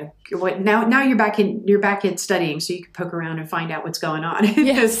now you're back in studying, so you can poke around and find out what's going on.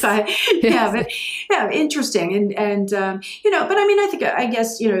 Yes. Interesting. And but I mean, I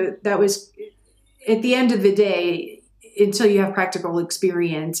guess that was at the end of the day. Until you have practical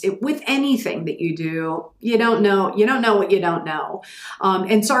experience with anything that you do, you don't know what you don't know.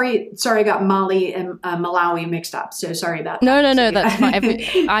 And sorry, I got Mali and Malawi mixed up. So sorry about that. No, that's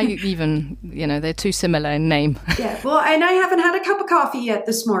fine. I even, they're too similar in name. Yeah. Well, and I haven't had a cup of coffee yet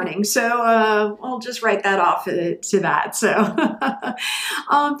this morning, so I'll just write that off to that. So,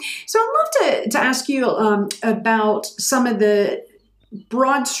 so I'd love to ask you about some of the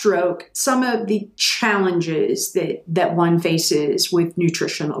broad stroke, some of the challenges that one faces with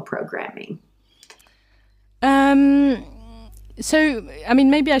nutritional programming. So, I mean,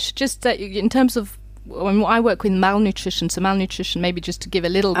 maybe I should just, in terms of, I work with malnutrition. So malnutrition, maybe just to give a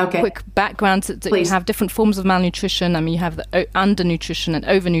little quick background, that you have different forms of malnutrition. I mean, you have the undernutrition and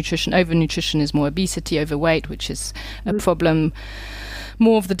overnutrition. Overnutrition is more obesity, overweight, which is a problem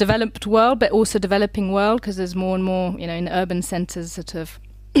more of the developed world, but also developing world, because there's more and more, in urban centres sort of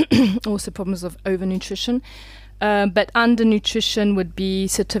also problems of overnutrition. But undernutrition would be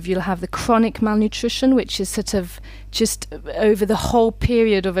sort of, you'll have the chronic malnutrition, which is sort of just over the whole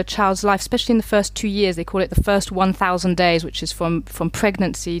period of a child's life, especially in the first 2 years. They call it the first 1,000 days, which is from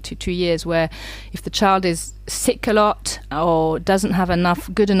pregnancy to 2 years, where if the child is sick a lot or doesn't have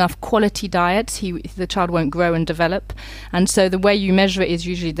good enough quality diet, the child won't grow and develop. And so the way you measure it is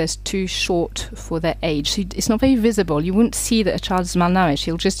usually there's too short for their age. So it's not very visible. You wouldn't see that a child is malnourished.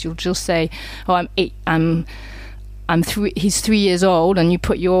 You'll just say, oh, he's 3 years old, and you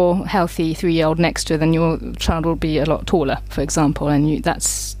put your healthy 3-year-old next to it, then your child will be a lot taller, for example, and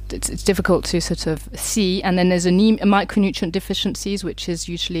it's difficult to sort of see. And then there's micronutrient deficiencies, which is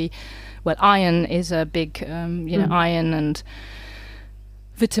usually, iron is a big, iron and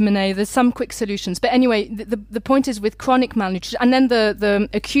vitamin A. There's some quick solutions, but anyway, the point is with chronic malnutrition, and then the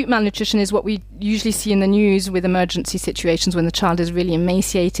acute malnutrition is what we usually see in the news with emergency situations when the child is really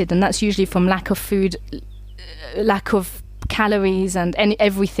emaciated, and that's usually from lack of food, lack of calories and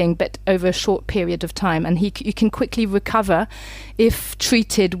everything, but over a short period of time. And you can quickly recover if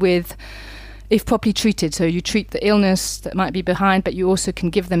properly treated. So you treat the illness that might be behind, but you also can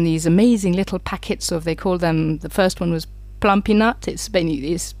give them these amazing little packets of, they call them, the first one was plumpy nut. It's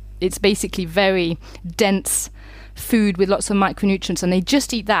basically very dense food with lots of micronutrients, and they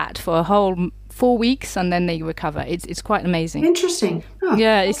just eat that for a whole 4 weeks, and then they recover. It's quite amazing. Interesting. Oh,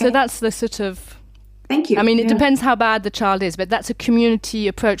 yeah. Okay. So that's the sort of. Thank you. I mean, it depends how bad the child is, but that's a community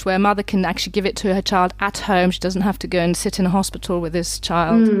approach where a mother can actually give it to her child at home. She doesn't have to go and sit in a hospital with this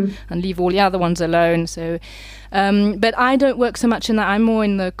child and leave all the other ones alone. So, but I don't work so much in that. I'm more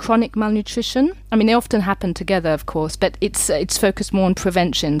in the chronic malnutrition. I mean, they often happen together, of course, but it's focused more on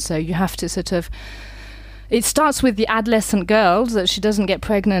prevention. So you have to sort of. It starts with the adolescent girl, that she doesn't get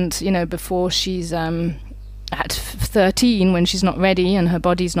pregnant, before she's. At 13, when she's not ready and her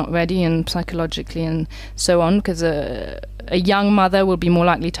body's not ready, and psychologically and so on, because a young mother will be more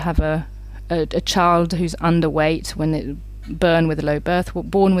likely to have a child who's underweight when it born with a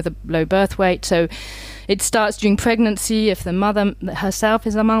low birth weight. So it starts during pregnancy. If the mother herself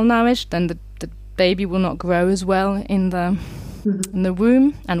is malnourished, then the baby will not grow as well in the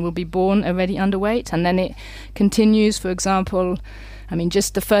womb and will be born already underweight. And then it continues, for example. I mean,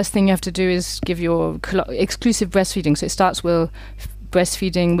 just the first thing you have to do is give your exclusive breastfeeding. So it starts with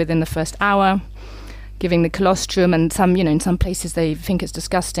breastfeeding within the first hour, giving the colostrum, and in some places they think it's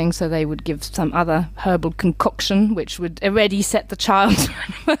disgusting, so they would give some other herbal concoction, which would already set the child when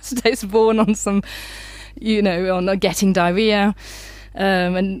the first day is born on some, on getting diarrhea,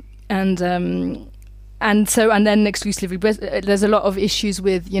 and then exclusively there's a lot of issues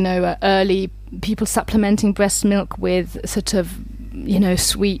with early people supplementing breast milk with sort of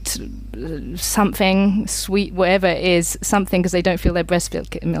sweet whatever it is, something, because they don't feel their breast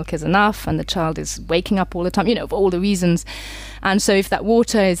milk is enough, and the child is waking up all the time, for all the reasons. And so if that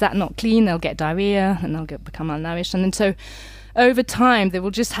water is not clean, they'll get diarrhea and they'll become malnourished. And then so over time they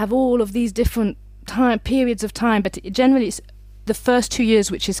will just have all of these different periods of time, but generally it's the first 2 years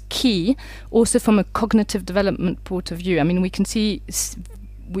which is key, also from a cognitive development point of view. I mean, we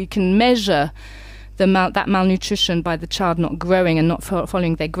can measure that malnutrition by the child not growing and not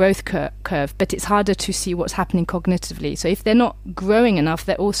following their growth curve, but it's harder to see what's happening cognitively. So if they're not growing enough,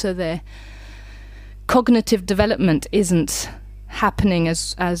 their cognitive development isn't happening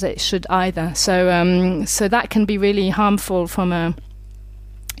as it should either. So so that can be really harmful from a,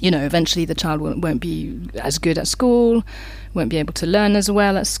 eventually the child won't be as good at school, won't be able to learn as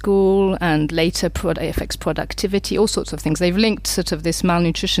well at school, and later it affects productivity, all sorts of things. They've linked sort of this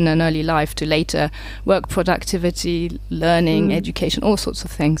malnutrition in early life to later work productivity, learning, education, all sorts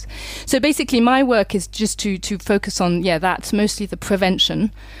of things. So basically my work is just to focus on, that's mostly the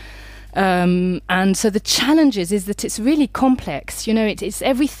prevention. And so the challenge is that it's really complex. It's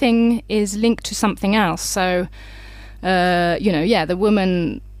everything is linked to something else. So, the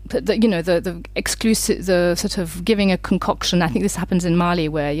woman, the exclusive, the sort of giving a concoction. I think this happens in Mali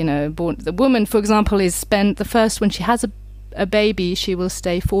where, the woman, for example, is spent when she has a baby, she will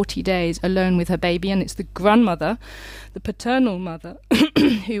stay 40 days alone with her baby, and it's the grandmother, the paternal mother,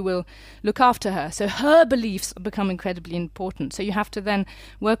 who will look after her. So her beliefs become incredibly important. So you have to then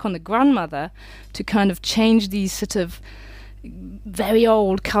work on the grandmother to kind of change these sort of very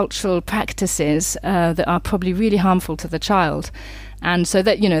old cultural practices that are probably really harmful to the child. And so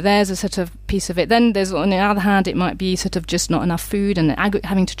that, there's a sort of piece of it. Then there's, on the other hand, it might be sort of just not enough food and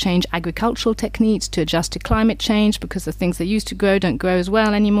having to change agricultural techniques to adjust to climate change because the things that used to grow don't grow as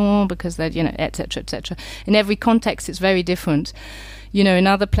well anymore because they're, et cetera, et cetera. In every context, it's very different. In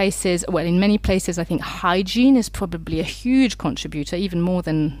other places, in many places, I think hygiene is probably a huge contributor, even more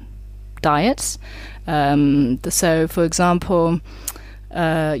than diets. So, for example,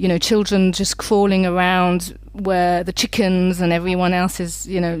 children just crawling around where the chickens and everyone else is,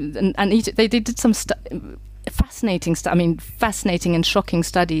 and eat it. They did some fascinating and shocking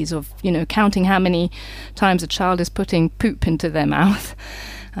studies of, counting how many times a child is putting poop into their mouth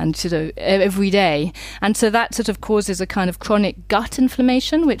and every day. And so that sort of causes a kind of chronic gut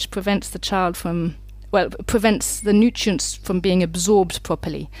inflammation, which prevents the child prevents the nutrients from being absorbed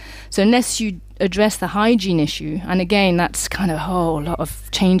properly. So unless you address the hygiene issue, and again, that's kind of a whole lot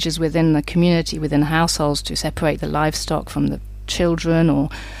of changes within the community, within households to separate the livestock from the children, or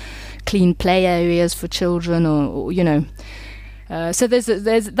clean play areas for children, or so there's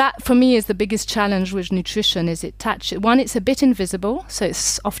that for me is the biggest challenge with nutrition. Is it's a bit invisible, so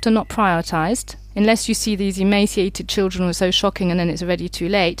it's often not prioritized unless you see these emaciated children who are so shocking, and then it's already too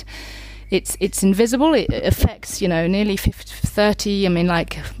late. It's invisible. It affects, nearly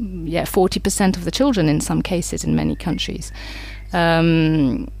 40% of the children in some cases in many countries.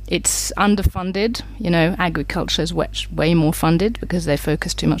 It's underfunded. Agriculture is way more funded because they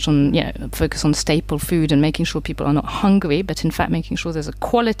focus too much on, focus on staple food and making sure people are not hungry, but in fact making sure there's a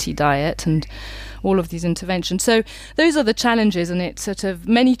quality diet and all of these interventions. So those are the challenges, and it's sort of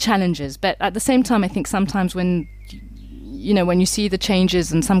many challenges. But at the same time, I think sometimes when you see the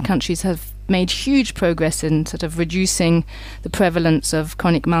changes, and some countries have made huge progress in sort of reducing the prevalence of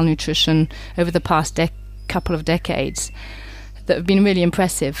chronic malnutrition over the past couple of decades, that have been really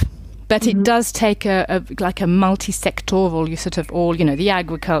impressive. But it does take a multi-sectoral, the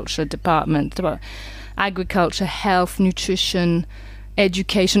agriculture department, agriculture, health, nutrition,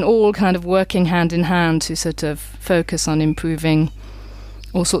 education, all kind of working hand in hand to sort of focus on improving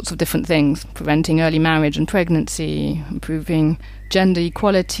all sorts of different things, preventing early marriage and pregnancy, improving gender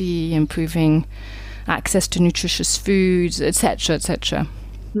equality, improving access to nutritious foods, etc., etc.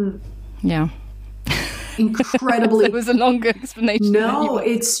 Yeah. Incredibly. It was a longer explanation. No,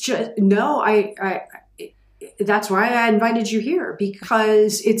 it's just I that's why I invited you here,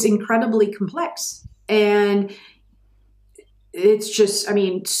 because it's incredibly complex, and it's just,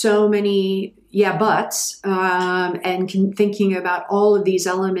 so many buts, and thinking about all of these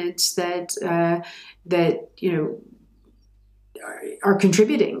elements that are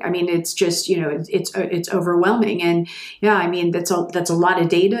contributing. It's just, it's overwhelming. And that's a lot of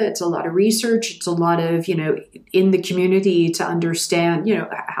data. It's a lot of research. It's a lot of, in the community to understand,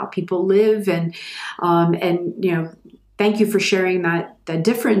 how people live, and thank you for sharing the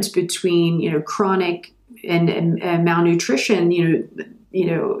difference between, chronic and malnutrition, and you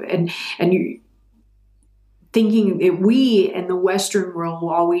thinking that we in the Western world will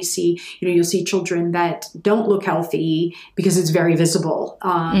always see, you'll see children that don't look healthy because it's very visible,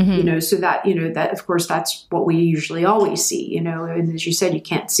 so that, that of course that's what we usually always see, and as you said, you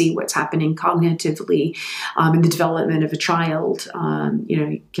can't see what's happening cognitively in the development of a child.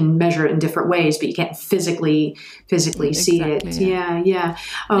 You can measure it in different ways, but you can't physically see it. Yeah.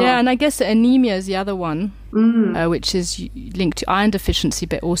 And I guess anemia is the other one, which is linked to iron deficiency,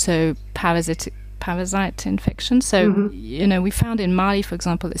 but also parasite infection. So, we found in Mali, for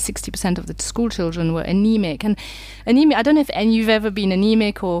example, that 60% of the school children were anemic. And anemia, I don't know if you've ever been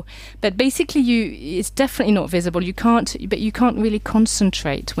anemic but basically it's definitely not visible. You can't really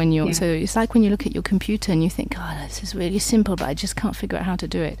concentrate when you're, so it's like when you look at your computer and you think, oh, this is really simple, but I just can't figure out how to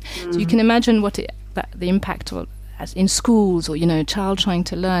do it. So you can imagine the impact in schools, or a child trying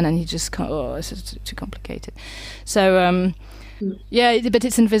to learn and you just can't. Oh, this is too complicated. So but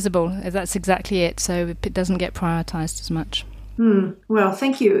it's invisible. That's exactly it. So it doesn't get prioritized as much. Well,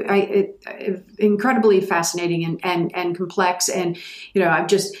 thank you. Incredibly fascinating and complex. And, I'm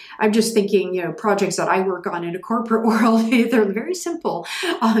just thinking, projects that I work on in a corporate world, they're very simple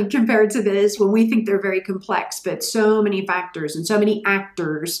compared to this when we think they're very complex, but so many factors and so many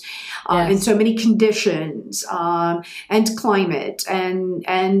actors and so many conditions and climate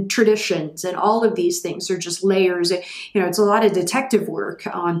and traditions and all of these things are just layers. It's a lot of detective work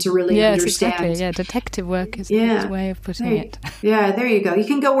to really understand. Exactly. Yeah, detective work is a way of putting it. Yeah, there you go. You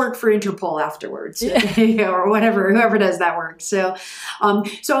can go work for Interpol afterwards, or whatever, whoever does that work. So,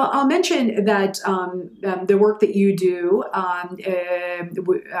 I'll mention that the work that you do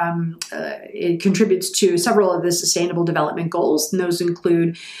it contributes to several of the Sustainable Development Goals, and those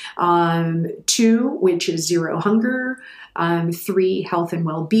include 2, which is zero hunger, 3, health and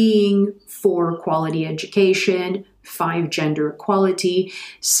well-being, 4, quality education, 5, gender equality,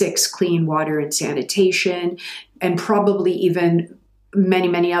 6, clean water and sanitation, and probably even many,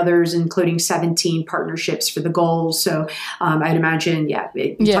 many others, including 17 partnerships for the goals. So I'd imagine,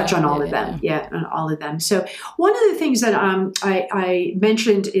 touch on all of them. On all of them. So one of the things that I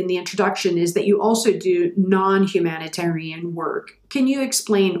mentioned in the introduction is that you also do non-humanitarian work. Can you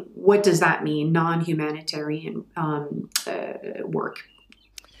explain what does that mean, non-humanitarian work?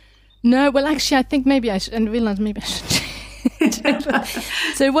 No, well, actually, I think maybe I should, and realize maybe I should.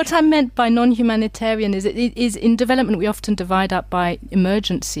 So what I meant by non-humanitarian is it is in development we often divide up by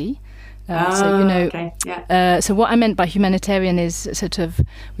emergency. So what I meant by humanitarian is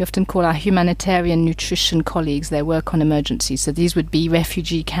we often call our humanitarian nutrition colleagues their work on emergencies. So these would be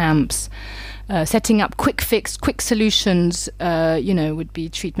refugee camps, setting up quick solutions, would be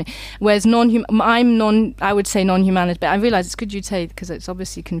treatment. Whereas I would say non-humanitarian, but I realize it's good you say, because it's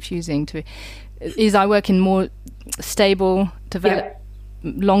obviously confusing I work in more stable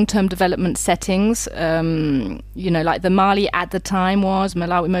long-term development settings, like the Mali at the time was,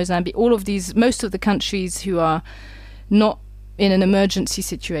 Malawi, Mozambique, all of these, most of the countries who are not in an emergency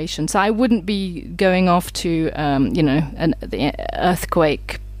situation. So I wouldn't be going off to, the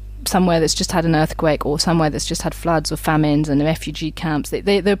earthquake, somewhere that's just had an earthquake, or somewhere that's just had floods or famines and refugee camps.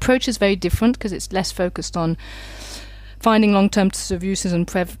 The approach is very different because it's less focused on finding long-term solutions and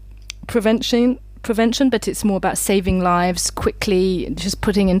prevention, but it's more about saving lives quickly, just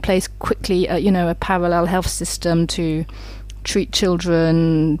putting in place quickly, a parallel health system to treat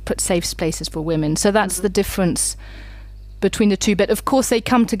children, put safe spaces for women. So that's the difference between the two. But of course they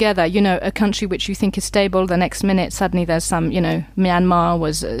come together, a country which you think is stable, the next minute suddenly there's some, Myanmar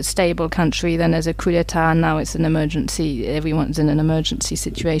was a stable country, then there's a coup d'etat, and now it's an emergency, everyone's in an emergency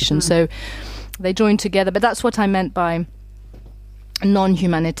situation. So they join together. But that's what I meant by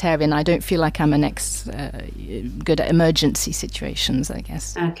non-humanitarian. I don't feel like I'm good at emergency situations, I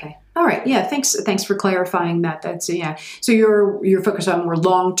guess. Okay. All right. Yeah. Thanks for clarifying that. That's So you're focused on more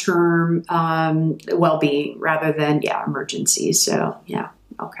long-term well-being rather than emergencies. So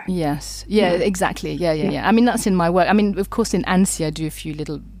Okay. Yes. Yeah. Exactly. Yeah. I mean, that's in my work. I mean, of course, in ANSI, I do a few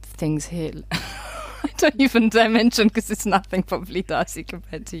little things here. I don't even mention because it's nothing, probably, Darcy,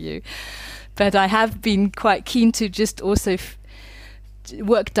 compared to you. But I have been quite keen to just also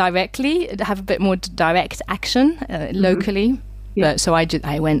work directly, have a bit more direct action locally. So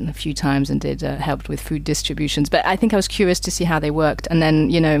I went a few times and helped with food distributions, but I think I was curious to see how they worked, and then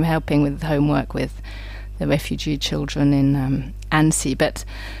helping with homework with the refugee children in ANSI, but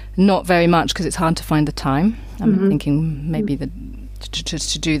not very much because it's hard to find the time. I'm thinking maybe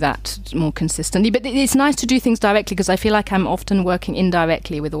to do that more consistently, but it's nice to do things directly because I feel like I'm often working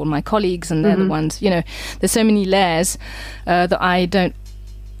indirectly with all my colleagues, and they're the ones, there's so many layers that I don't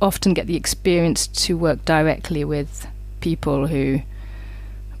often get the experience to work directly with people who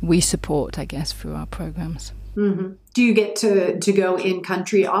we support, I guess, through our programs. Do you get to go in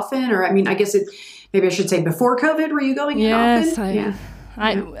country often? Or, I mean, I guess maybe I should say before COVID, were you going in often?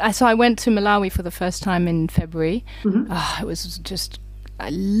 So I went to Malawi for the first time in February. It was just, I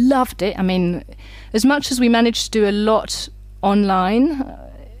loved it. I mean, as much as we managed to do a lot online,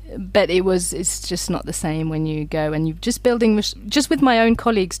 but it's just not the same when you go and you're just building, just with my own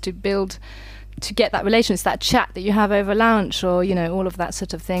colleagues, to build to get that relation. It's that chat that you have over lunch, or all of that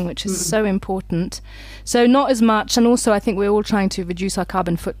sort of thing, which is so important. So not as much, and also I think we're all trying to reduce our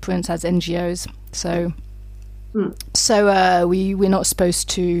carbon footprints as NGOs. So we're not supposed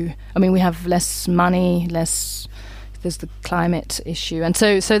to. I mean, we have less money, less. There's the climate issue, and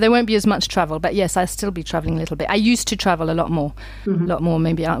so there won't be as much travel. But yes, I'll still be traveling a little bit. I used to travel a lot more.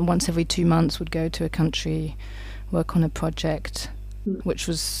 Maybe once every 2 months would go to a country, work on a project, which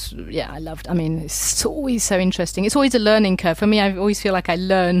was, I loved. I mean, it's always so interesting. It's always a learning curve. For me, I always feel like I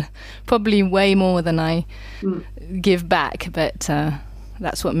learn probably way more than I give back, but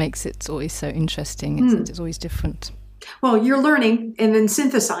that's what makes it always so interesting. It's always different. Well, you're learning and then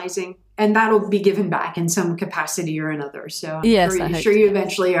synthesizing, and that'll be given back in some capacity or another. So yes, I'm sure you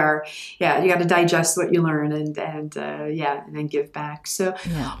eventually are. Yeah, you got to digest what you learn and then give back. So,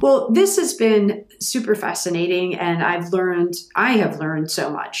 well, this has been super fascinating, and I have learned so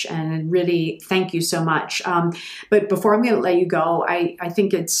much, and really thank you so much. But before I'm going to let you go, I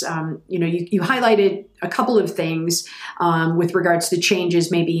think it's you highlighted a couple of things with regards to changes,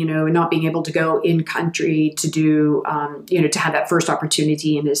 maybe, not being able to go in country to do, to have that first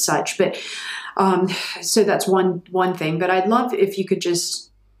opportunity and as such. But so that's one thing. But I'd love if you could just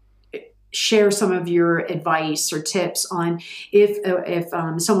share some of your advice or tips on if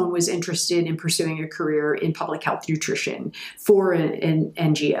someone was interested in pursuing a career in public health nutrition for an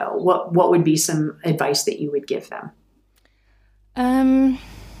NGO. What would be some advice that you would give them?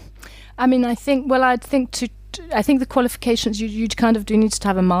 I mean, I think the qualifications, you kind of do need to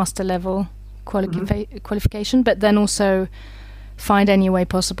have a master level qualification, but then also find any way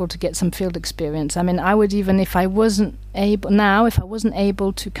possible to get some field experience. I mean, I would, even if I wasn't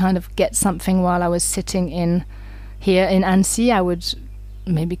able to kind of get something while I was sitting here in Annecy, I would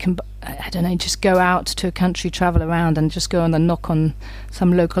maybe just go out to a country, travel around, and just go and knock on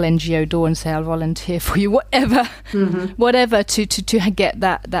some local NGO door and say, I'll volunteer for you, whatever to get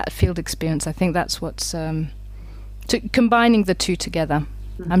that field experience. I think that's what's combining the two together.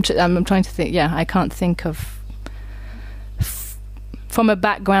 I'm trying to think. I can't think of from a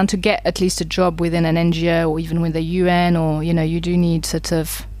background to get at least a job within an NGO or even with the UN, or you do need sort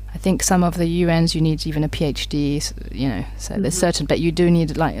of. I think some of the UNs you need even a PhD, so there's certain, but you do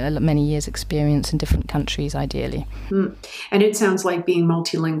need like many years experience in different countries, ideally. And it sounds like being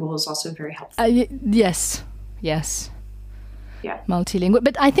multilingual is also very helpful. Yes. Yeah. Multilingual.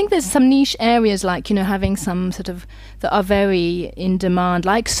 But I think there's some niche areas like, having some sort of that are very in demand,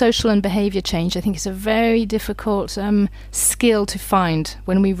 like social and behavior change. I think it's a very difficult skill to find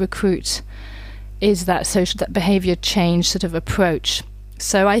when we recruit, is that behavior change sort of approach.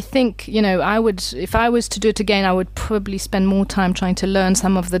 So I think, if I was to do it again, I would probably spend more time trying to learn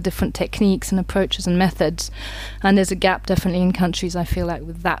some of the different techniques and approaches and methods. And there's a gap definitely in countries, I feel like,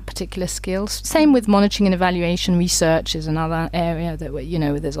 with that particular skill. Same with monitoring and evaluation. Research is another area that,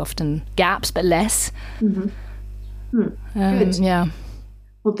 there's often gaps, but less. Good. Yeah.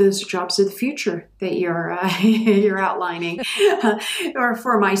 Well, those are jobs of the future that you're outlining, or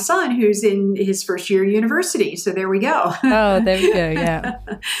for my son who's in his first year of university. So there we go. Oh, there we go. Yeah.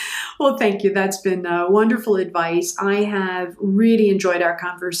 Well, thank you. That's been wonderful advice. I have really enjoyed our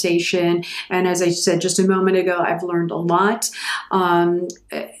conversation. And as I said just a moment ago, I've learned a lot. I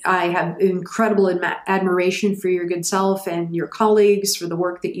have incredible admiration for your good self and your colleagues for the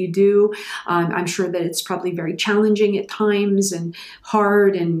work that you do. I'm sure that it's probably very challenging at times and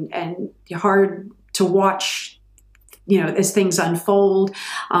hard hard to watch, as things unfold.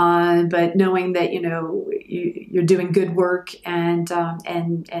 But knowing that, you're doing good work and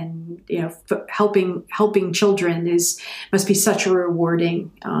helping children must be such a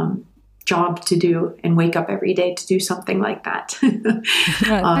rewarding job to do, and wake up every day to do something like that.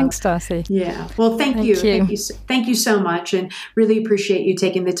 Thanks, Darcy. Yeah. Well, thank you. Thank you so much, and really appreciate you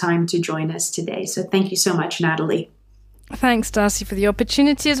taking the time to join us today. So thank you so much, Natalie. Thanks, Darcy, for the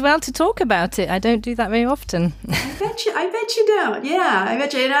opportunity as well to talk about it. I don't do that very often. I bet you don't. Yeah, I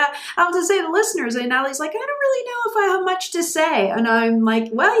bet you. And I have to say to listeners, and Natalie's like, I don't really know if I have much to say. And I'm like,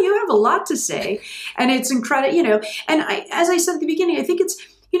 well, you have a lot to say. And it's incredible, and as I said at the beginning, I think it's,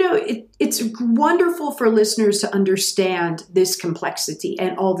 it's wonderful for listeners to understand this complexity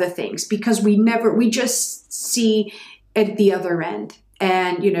and all the things, because we just see at the other end.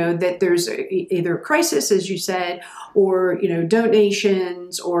 And, that there's either a crisis, as you said, or,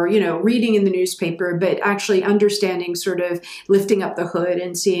 donations, or, reading in the newspaper, but actually understanding, sort of lifting up the hood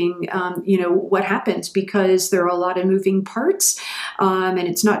and seeing, what happens, because there are a lot of moving parts. And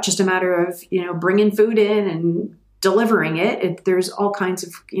it's not just a matter of, bringing food in and delivering it, there's all kinds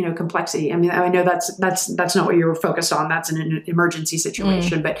of, complexity. I mean, I know that's not what you're focused on. That's an emergency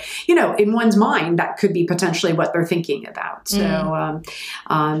situation, but in one's mind, that could be potentially what they're thinking about. So,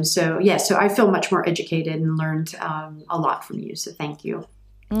 so I feel much more educated and learned a lot from you. So thank you.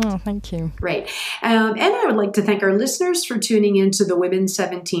 Oh, thank you. Great. And I would like to thank our listeners for tuning into the Women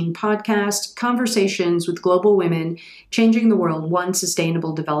 17 podcast, conversations with global women, changing the world one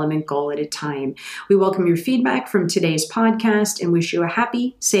sustainable development goal at a time. We welcome your feedback from today's podcast and wish you a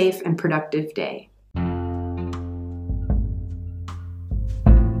happy, safe, and productive day.